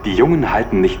 Die Jungen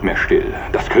halten nicht mehr still.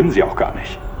 Das können sie auch gar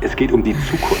nicht. Es geht um die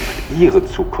Zukunft, ihre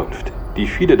Zukunft, die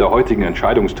viele der heutigen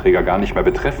Entscheidungsträger gar nicht mehr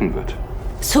betreffen wird.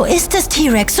 So ist es,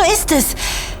 T-Rex, so ist es.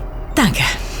 Danke,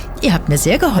 ihr habt mir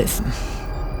sehr geholfen.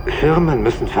 Firmen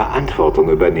müssen Verantwortung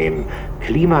übernehmen,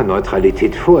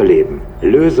 Klimaneutralität vorleben,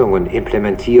 Lösungen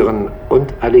implementieren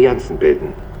und Allianzen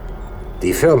bilden.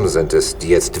 Die Firmen sind es, die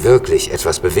jetzt wirklich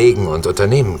etwas bewegen und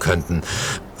unternehmen könnten,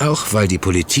 auch weil die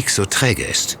Politik so träge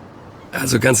ist.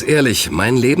 Also ganz ehrlich,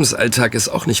 mein Lebensalltag ist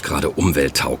auch nicht gerade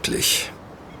umwelttauglich.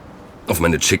 Auf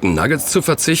meine Chicken Nuggets zu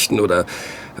verzichten oder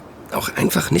auch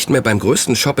einfach nicht mehr beim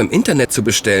größten Shop im Internet zu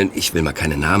bestellen, ich will mal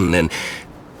keine Namen nennen,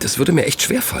 das würde mir echt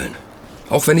schwerfallen.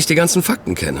 Auch wenn ich die ganzen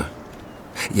Fakten kenne.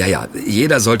 Ja,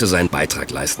 jeder sollte seinen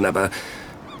Beitrag leisten, aber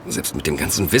selbst mit dem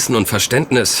ganzen Wissen und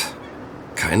Verständnis,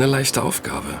 keine leichte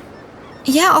Aufgabe.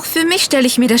 Ja, auch für mich stelle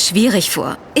ich mir das schwierig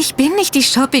vor. Ich bin nicht die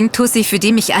Shopping-Tussi, für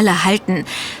die mich alle halten.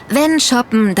 Wenn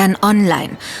shoppen, dann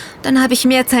online. Dann habe ich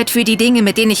mehr Zeit für die Dinge,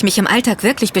 mit denen ich mich im Alltag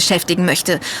wirklich beschäftigen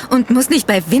möchte. Und muss nicht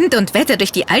bei Wind und Wetter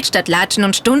durch die Altstadt latschen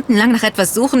und stundenlang nach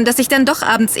etwas suchen, das ich dann doch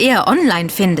abends eher online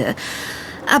finde.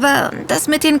 Aber das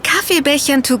mit den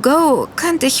Kaffeebechern to go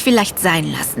könnte ich vielleicht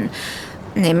sein lassen.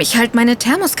 Nehme ich halt meine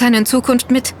Thermoskanne in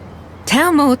Zukunft mit.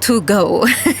 Thermo to go.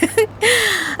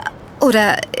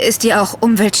 Oder ist die auch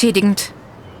umweltschädigend?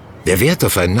 Wer Wert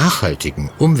auf einen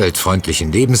nachhaltigen,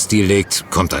 umweltfreundlichen Lebensstil legt,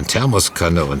 kommt an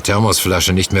Thermoskanne und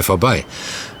Thermosflasche nicht mehr vorbei.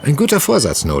 Ein guter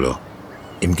Vorsatz, Nolo.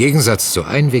 Im Gegensatz zu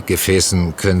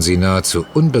Einweggefäßen können sie nahezu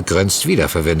unbegrenzt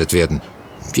wiederverwendet werden.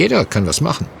 Jeder kann was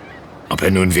machen. Ob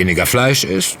er nun weniger Fleisch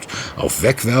isst, auf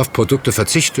Wegwerfprodukte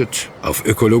verzichtet, auf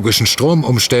ökologischen Strom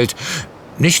umstellt,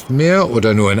 nicht mehr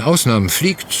oder nur in Ausnahmen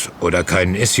fliegt oder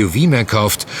keinen SUV mehr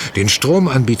kauft, den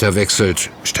Stromanbieter wechselt,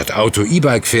 statt Auto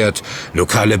E-Bike fährt,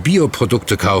 lokale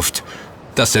Bioprodukte kauft.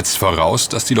 Das setzt voraus,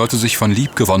 dass die Leute sich von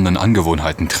liebgewonnenen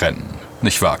Angewohnheiten trennen.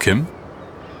 Nicht wahr, Kim?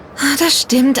 Das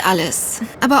stimmt alles.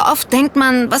 Aber oft denkt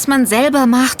man, was man selber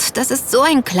macht, das ist so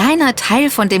ein kleiner Teil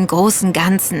von dem großen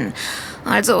Ganzen.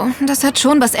 Also, das hat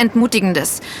schon was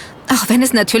Entmutigendes. Auch wenn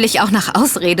es natürlich auch nach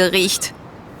Ausrede riecht.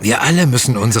 Wir alle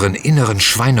müssen unseren inneren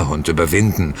Schweinehund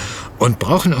überwinden und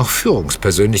brauchen auch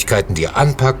Führungspersönlichkeiten, die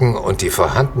anpacken und die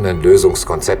vorhandenen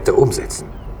Lösungskonzepte umsetzen.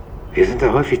 Wir sind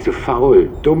da häufig zu faul,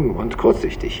 dumm und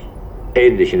kurzsichtig.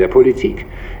 Ähnlich in der Politik,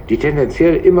 die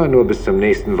tendenziell immer nur bis zum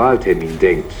nächsten Wahltermin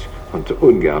denkt und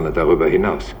ungerne darüber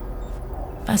hinaus.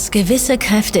 Was gewisse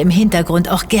Kräfte im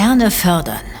Hintergrund auch gerne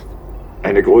fördern.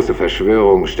 Eine große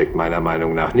Verschwörung steckt meiner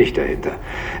Meinung nach nicht dahinter.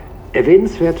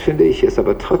 Erwähnenswert finde ich es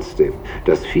aber trotzdem,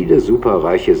 dass viele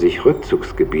Superreiche sich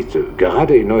Rückzugsgebiete,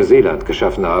 gerade in Neuseeland,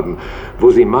 geschaffen haben, wo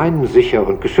sie meinen, sicher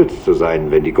und geschützt zu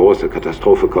sein, wenn die große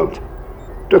Katastrophe kommt.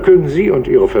 Da können sie und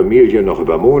ihre Familie noch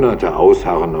über Monate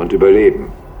ausharren und überleben.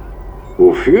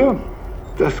 Wofür?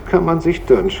 Das kann man sich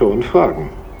dann schon fragen.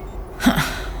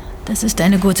 Das ist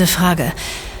eine gute Frage.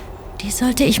 Die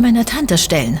sollte ich meiner Tante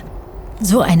stellen.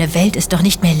 So eine Welt ist doch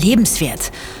nicht mehr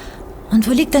lebenswert. Und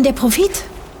wo liegt dann der Profit?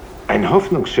 Ein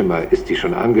Hoffnungsschimmer ist die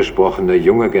schon angesprochene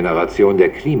junge Generation der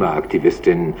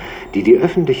Klimaaktivistinnen, die die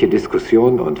öffentliche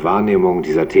Diskussion und Wahrnehmung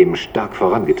dieser Themen stark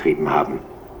vorangetrieben haben.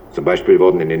 Zum Beispiel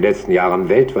wurden in den letzten Jahren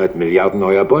weltweit Milliarden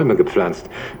neuer Bäume gepflanzt,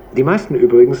 die meisten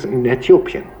übrigens in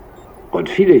Äthiopien. Und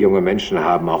viele junge Menschen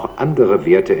haben auch andere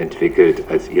Werte entwickelt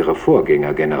als ihre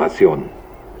Vorgängergenerationen.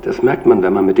 Das merkt man,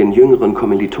 wenn man mit den jüngeren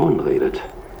Kommilitonen redet.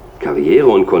 Karriere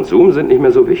und Konsum sind nicht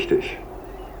mehr so wichtig.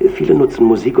 Viele nutzen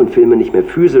Musik und Filme nicht mehr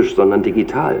physisch, sondern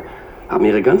digital, haben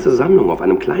ihre ganze Sammlung auf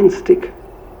einem kleinen Stick.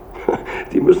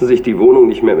 Die müssen sich die Wohnung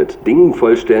nicht mehr mit Dingen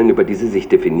vollstellen, über die sie sich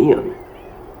definieren.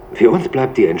 Für uns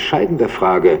bleibt die entscheidende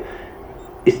Frage,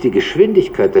 ist die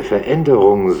Geschwindigkeit der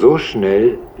Veränderung so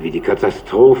schnell wie die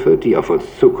Katastrophe, die auf uns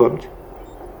zukommt?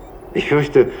 Ich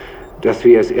fürchte, dass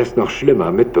wir es erst noch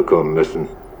schlimmer mitbekommen müssen,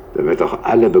 damit auch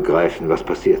alle begreifen, was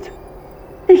passiert.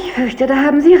 Ich fürchte, da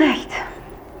haben Sie recht.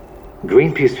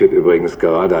 Greenpeace führt übrigens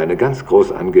gerade eine ganz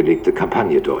groß angelegte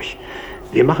Kampagne durch.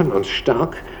 Wir machen uns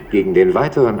stark gegen den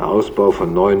weiteren Ausbau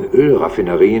von neuen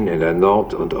Ölraffinerien in der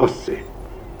Nord- und Ostsee.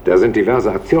 Da sind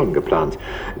diverse Aktionen geplant.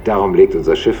 Darum legt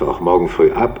unser Schiff auch morgen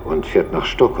früh ab und fährt nach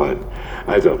Stockholm.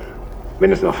 Also,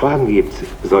 wenn es noch Fragen gibt,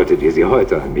 solltet ihr sie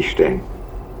heute an mich stellen.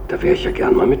 Da wäre ich ja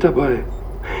gern mal mit dabei.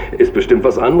 Ist bestimmt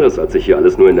was anderes, als sich hier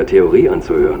alles nur in der Theorie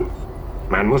anzuhören.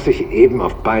 Man muss sich eben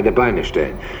auf beide Beine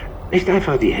stellen. Nicht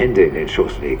einfach die Hände in den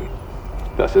Schoß legen.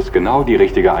 Das ist genau die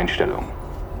richtige Einstellung.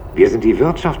 Wir sind die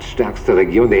wirtschaftsstärkste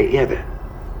Region der Erde.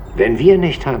 Wenn wir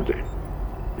nicht handeln,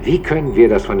 wie können wir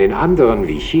das von den anderen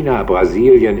wie China,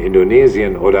 Brasilien,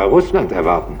 Indonesien oder Russland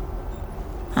erwarten?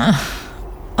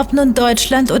 Ob nun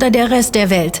Deutschland oder der Rest der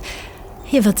Welt,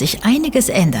 hier wird sich einiges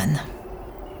ändern.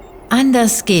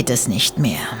 Anders geht es nicht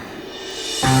mehr.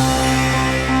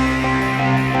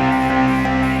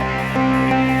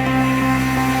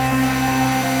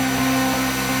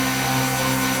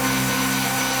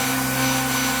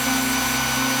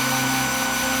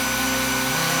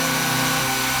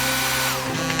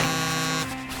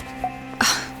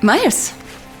 Miles?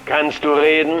 Kannst du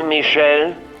reden,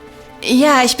 Michelle?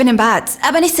 Ja, ich bin im Bad,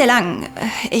 aber nicht sehr lang.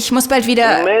 Ich muss bald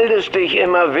wieder... Du meldest dich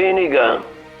immer weniger.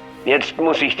 Jetzt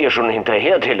muss ich dir schon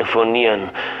hinterher telefonieren.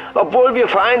 Obwohl wir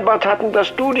vereinbart hatten,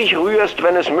 dass du dich rührst,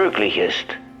 wenn es möglich ist.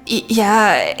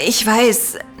 Ja, ich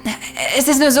weiß. Es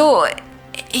ist nur so,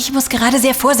 ich muss gerade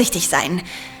sehr vorsichtig sein.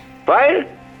 Weil?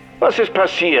 Was ist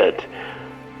passiert?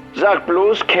 Sag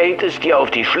bloß, Kate ist dir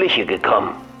auf die Schliche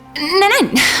gekommen.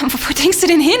 Nein, wo denkst du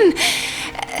denn hin?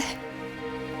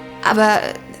 Aber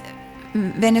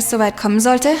wenn es soweit kommen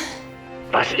sollte?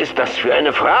 Was ist das für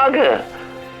eine Frage?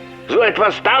 So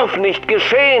etwas darf nicht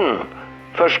geschehen.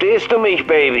 Verstehst du mich,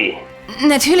 Baby?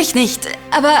 Natürlich nicht,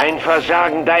 aber... Ein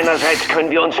Versagen deinerseits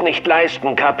können wir uns nicht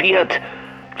leisten, kapiert?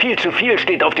 Viel zu viel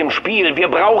steht auf dem Spiel. Wir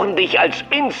brauchen dich als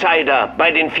Insider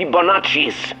bei den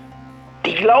Fibonaccis.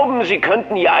 Die glauben, sie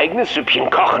könnten ihr eigenes Süppchen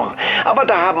kochen, aber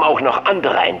da haben auch noch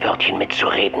andere ein Wörtchen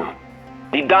mitzureden.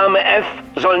 Die Dame F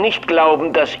soll nicht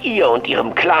glauben, dass ihr und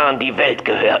ihrem Clan die Welt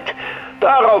gehört.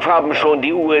 Darauf haben schon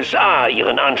die USA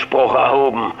ihren Anspruch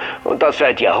erhoben, und das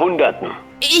seit Jahrhunderten.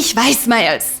 Ich weiß,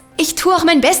 Miles. Ich tue auch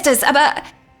mein Bestes, aber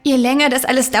je länger das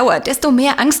alles dauert, desto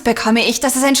mehr Angst bekomme ich,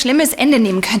 dass es ein schlimmes Ende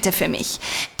nehmen könnte für mich.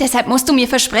 Deshalb musst du mir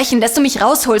versprechen, dass du mich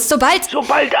rausholst,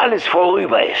 sobald alles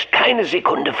vorüber ist, keine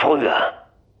Sekunde früher.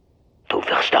 Du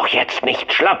wirst auch jetzt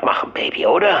nicht schlapp machen, Baby,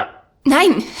 oder?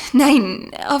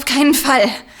 Nein, auf keinen Fall.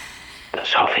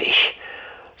 Das hoffe ich.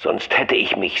 Sonst hätte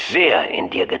ich mich sehr in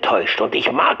dir getäuscht und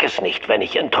ich mag es nicht, wenn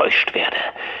ich enttäuscht werde.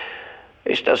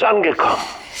 Ist das angekommen?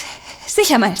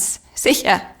 Sicher, Miles,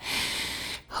 sicher.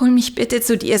 Hol mich bitte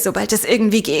zu dir, sobald es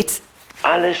irgendwie geht.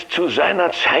 Alles zu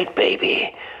seiner Zeit, Baby.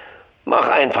 Mach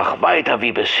einfach weiter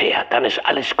wie bisher, dann ist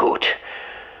alles gut.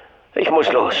 Ich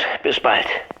muss los. Bis bald.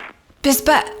 Bis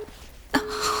bald. Oh.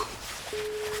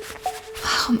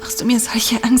 Warum machst du mir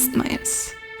solche Angst,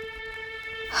 Miles?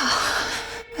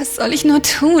 Oh, was soll ich nur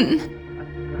tun?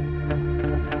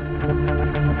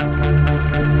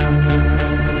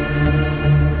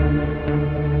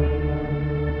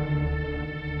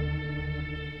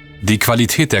 Die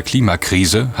Qualität der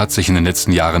Klimakrise hat sich in den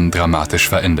letzten Jahren dramatisch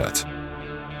verändert.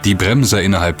 Die Bremser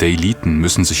innerhalb der Eliten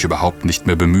müssen sich überhaupt nicht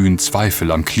mehr bemühen,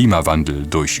 Zweifel am Klimawandel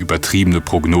durch übertriebene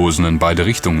Prognosen in beide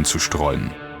Richtungen zu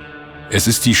streuen. Es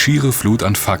ist die schiere Flut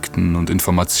an Fakten und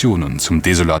Informationen zum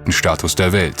desolaten Status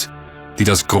der Welt, die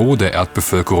das Gros der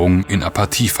Erdbevölkerung in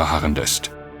Apathie verharren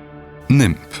lässt.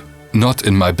 NIMP, Not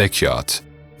in my backyard,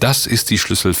 das ist die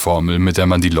Schlüsselformel, mit der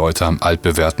man die Leute am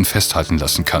Altbewährten festhalten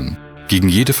lassen kann. Gegen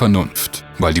jede Vernunft,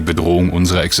 weil die Bedrohung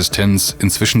unserer Existenz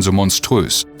inzwischen so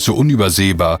monströs, so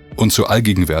unübersehbar und so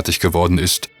allgegenwärtig geworden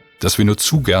ist, dass wir nur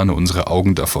zu gerne unsere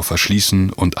Augen davor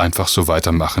verschließen und einfach so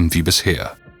weitermachen wie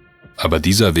bisher. Aber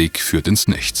dieser Weg führt ins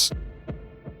Nichts.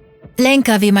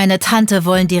 Lenker wie meine Tante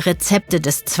wollen die Rezepte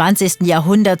des 20.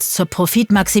 Jahrhunderts zur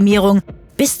Profitmaximierung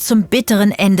bis zum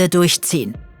bitteren Ende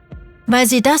durchziehen. Weil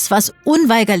sie das, was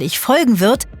unweigerlich folgen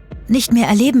wird, nicht mehr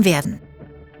erleben werden.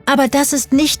 Aber das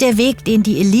ist nicht der Weg, den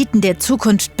die Eliten der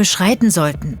Zukunft beschreiten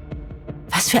sollten.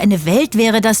 Was für eine Welt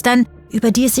wäre das dann,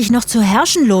 über die es sich noch zu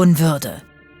herrschen lohnen würde?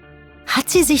 Hat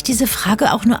sie sich diese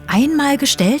Frage auch nur einmal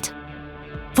gestellt?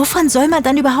 Wovon soll man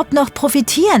dann überhaupt noch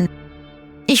profitieren?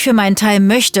 Ich für meinen Teil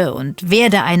möchte und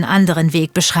werde einen anderen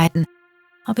Weg beschreiten,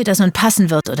 ob ihr das nun passen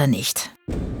wird oder nicht.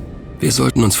 Wir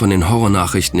sollten uns von den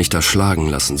Horrornachrichten nicht erschlagen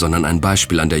lassen, sondern ein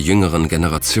Beispiel an der jüngeren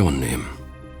Generation nehmen.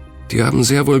 Die haben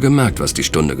sehr wohl gemerkt, was die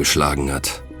Stunde geschlagen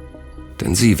hat.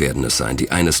 Denn sie werden es sein,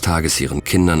 die eines Tages ihren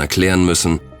Kindern erklären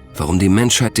müssen, warum die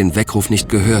Menschheit den Weckruf nicht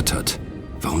gehört hat,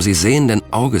 warum sie sehenden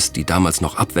Auges die damals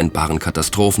noch abwendbaren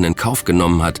Katastrophen in Kauf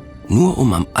genommen hat, nur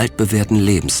um am altbewährten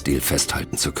Lebensstil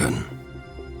festhalten zu können.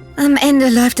 Am Ende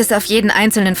läuft es auf jeden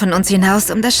Einzelnen von uns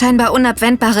hinaus, um das scheinbar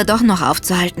Unabwendbare doch noch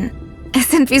aufzuhalten. Es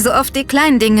sind wie so oft die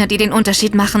kleinen Dinge, die den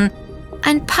Unterschied machen.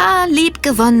 Ein paar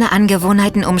liebgewonnene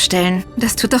Angewohnheiten umstellen,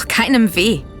 das tut doch keinem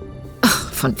weh.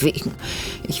 Ach, von wegen.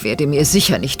 Ich werde mir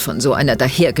sicher nicht von so einer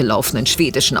dahergelaufenen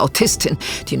schwedischen Autistin,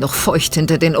 die noch feucht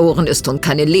hinter den Ohren ist und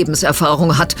keine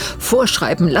Lebenserfahrung hat,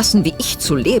 vorschreiben lassen, wie ich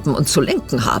zu leben und zu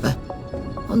lenken habe.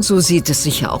 Und so sieht es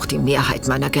sicher auch die Mehrheit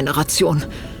meiner Generation.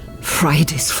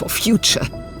 Fridays for Future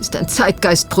ist ein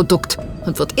Zeitgeistprodukt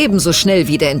und wird ebenso schnell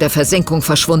wieder in der Versenkung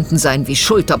verschwunden sein wie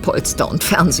Schulterpolster und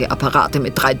Fernsehapparate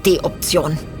mit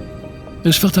 3D-Optionen.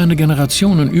 Es wird eine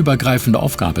generationenübergreifende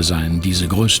Aufgabe sein, diese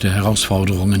größte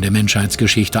Herausforderung in der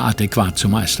Menschheitsgeschichte adäquat zu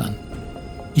meistern.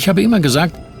 Ich habe immer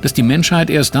gesagt, dass die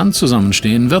Menschheit erst dann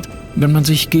zusammenstehen wird, wenn man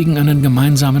sich gegen einen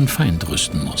gemeinsamen Feind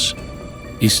rüsten muss.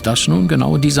 Ist das nun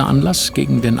genau dieser Anlass,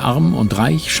 gegen den Arm und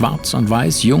Reich, Schwarz und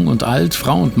Weiß, Jung und Alt,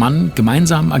 Frau und Mann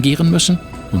gemeinsam agieren müssen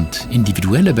und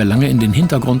individuelle Belange in den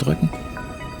Hintergrund rücken?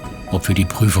 Ob wir die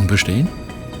Prüfung bestehen?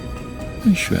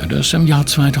 Ich werde es im Jahr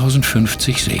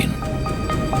 2050 sehen.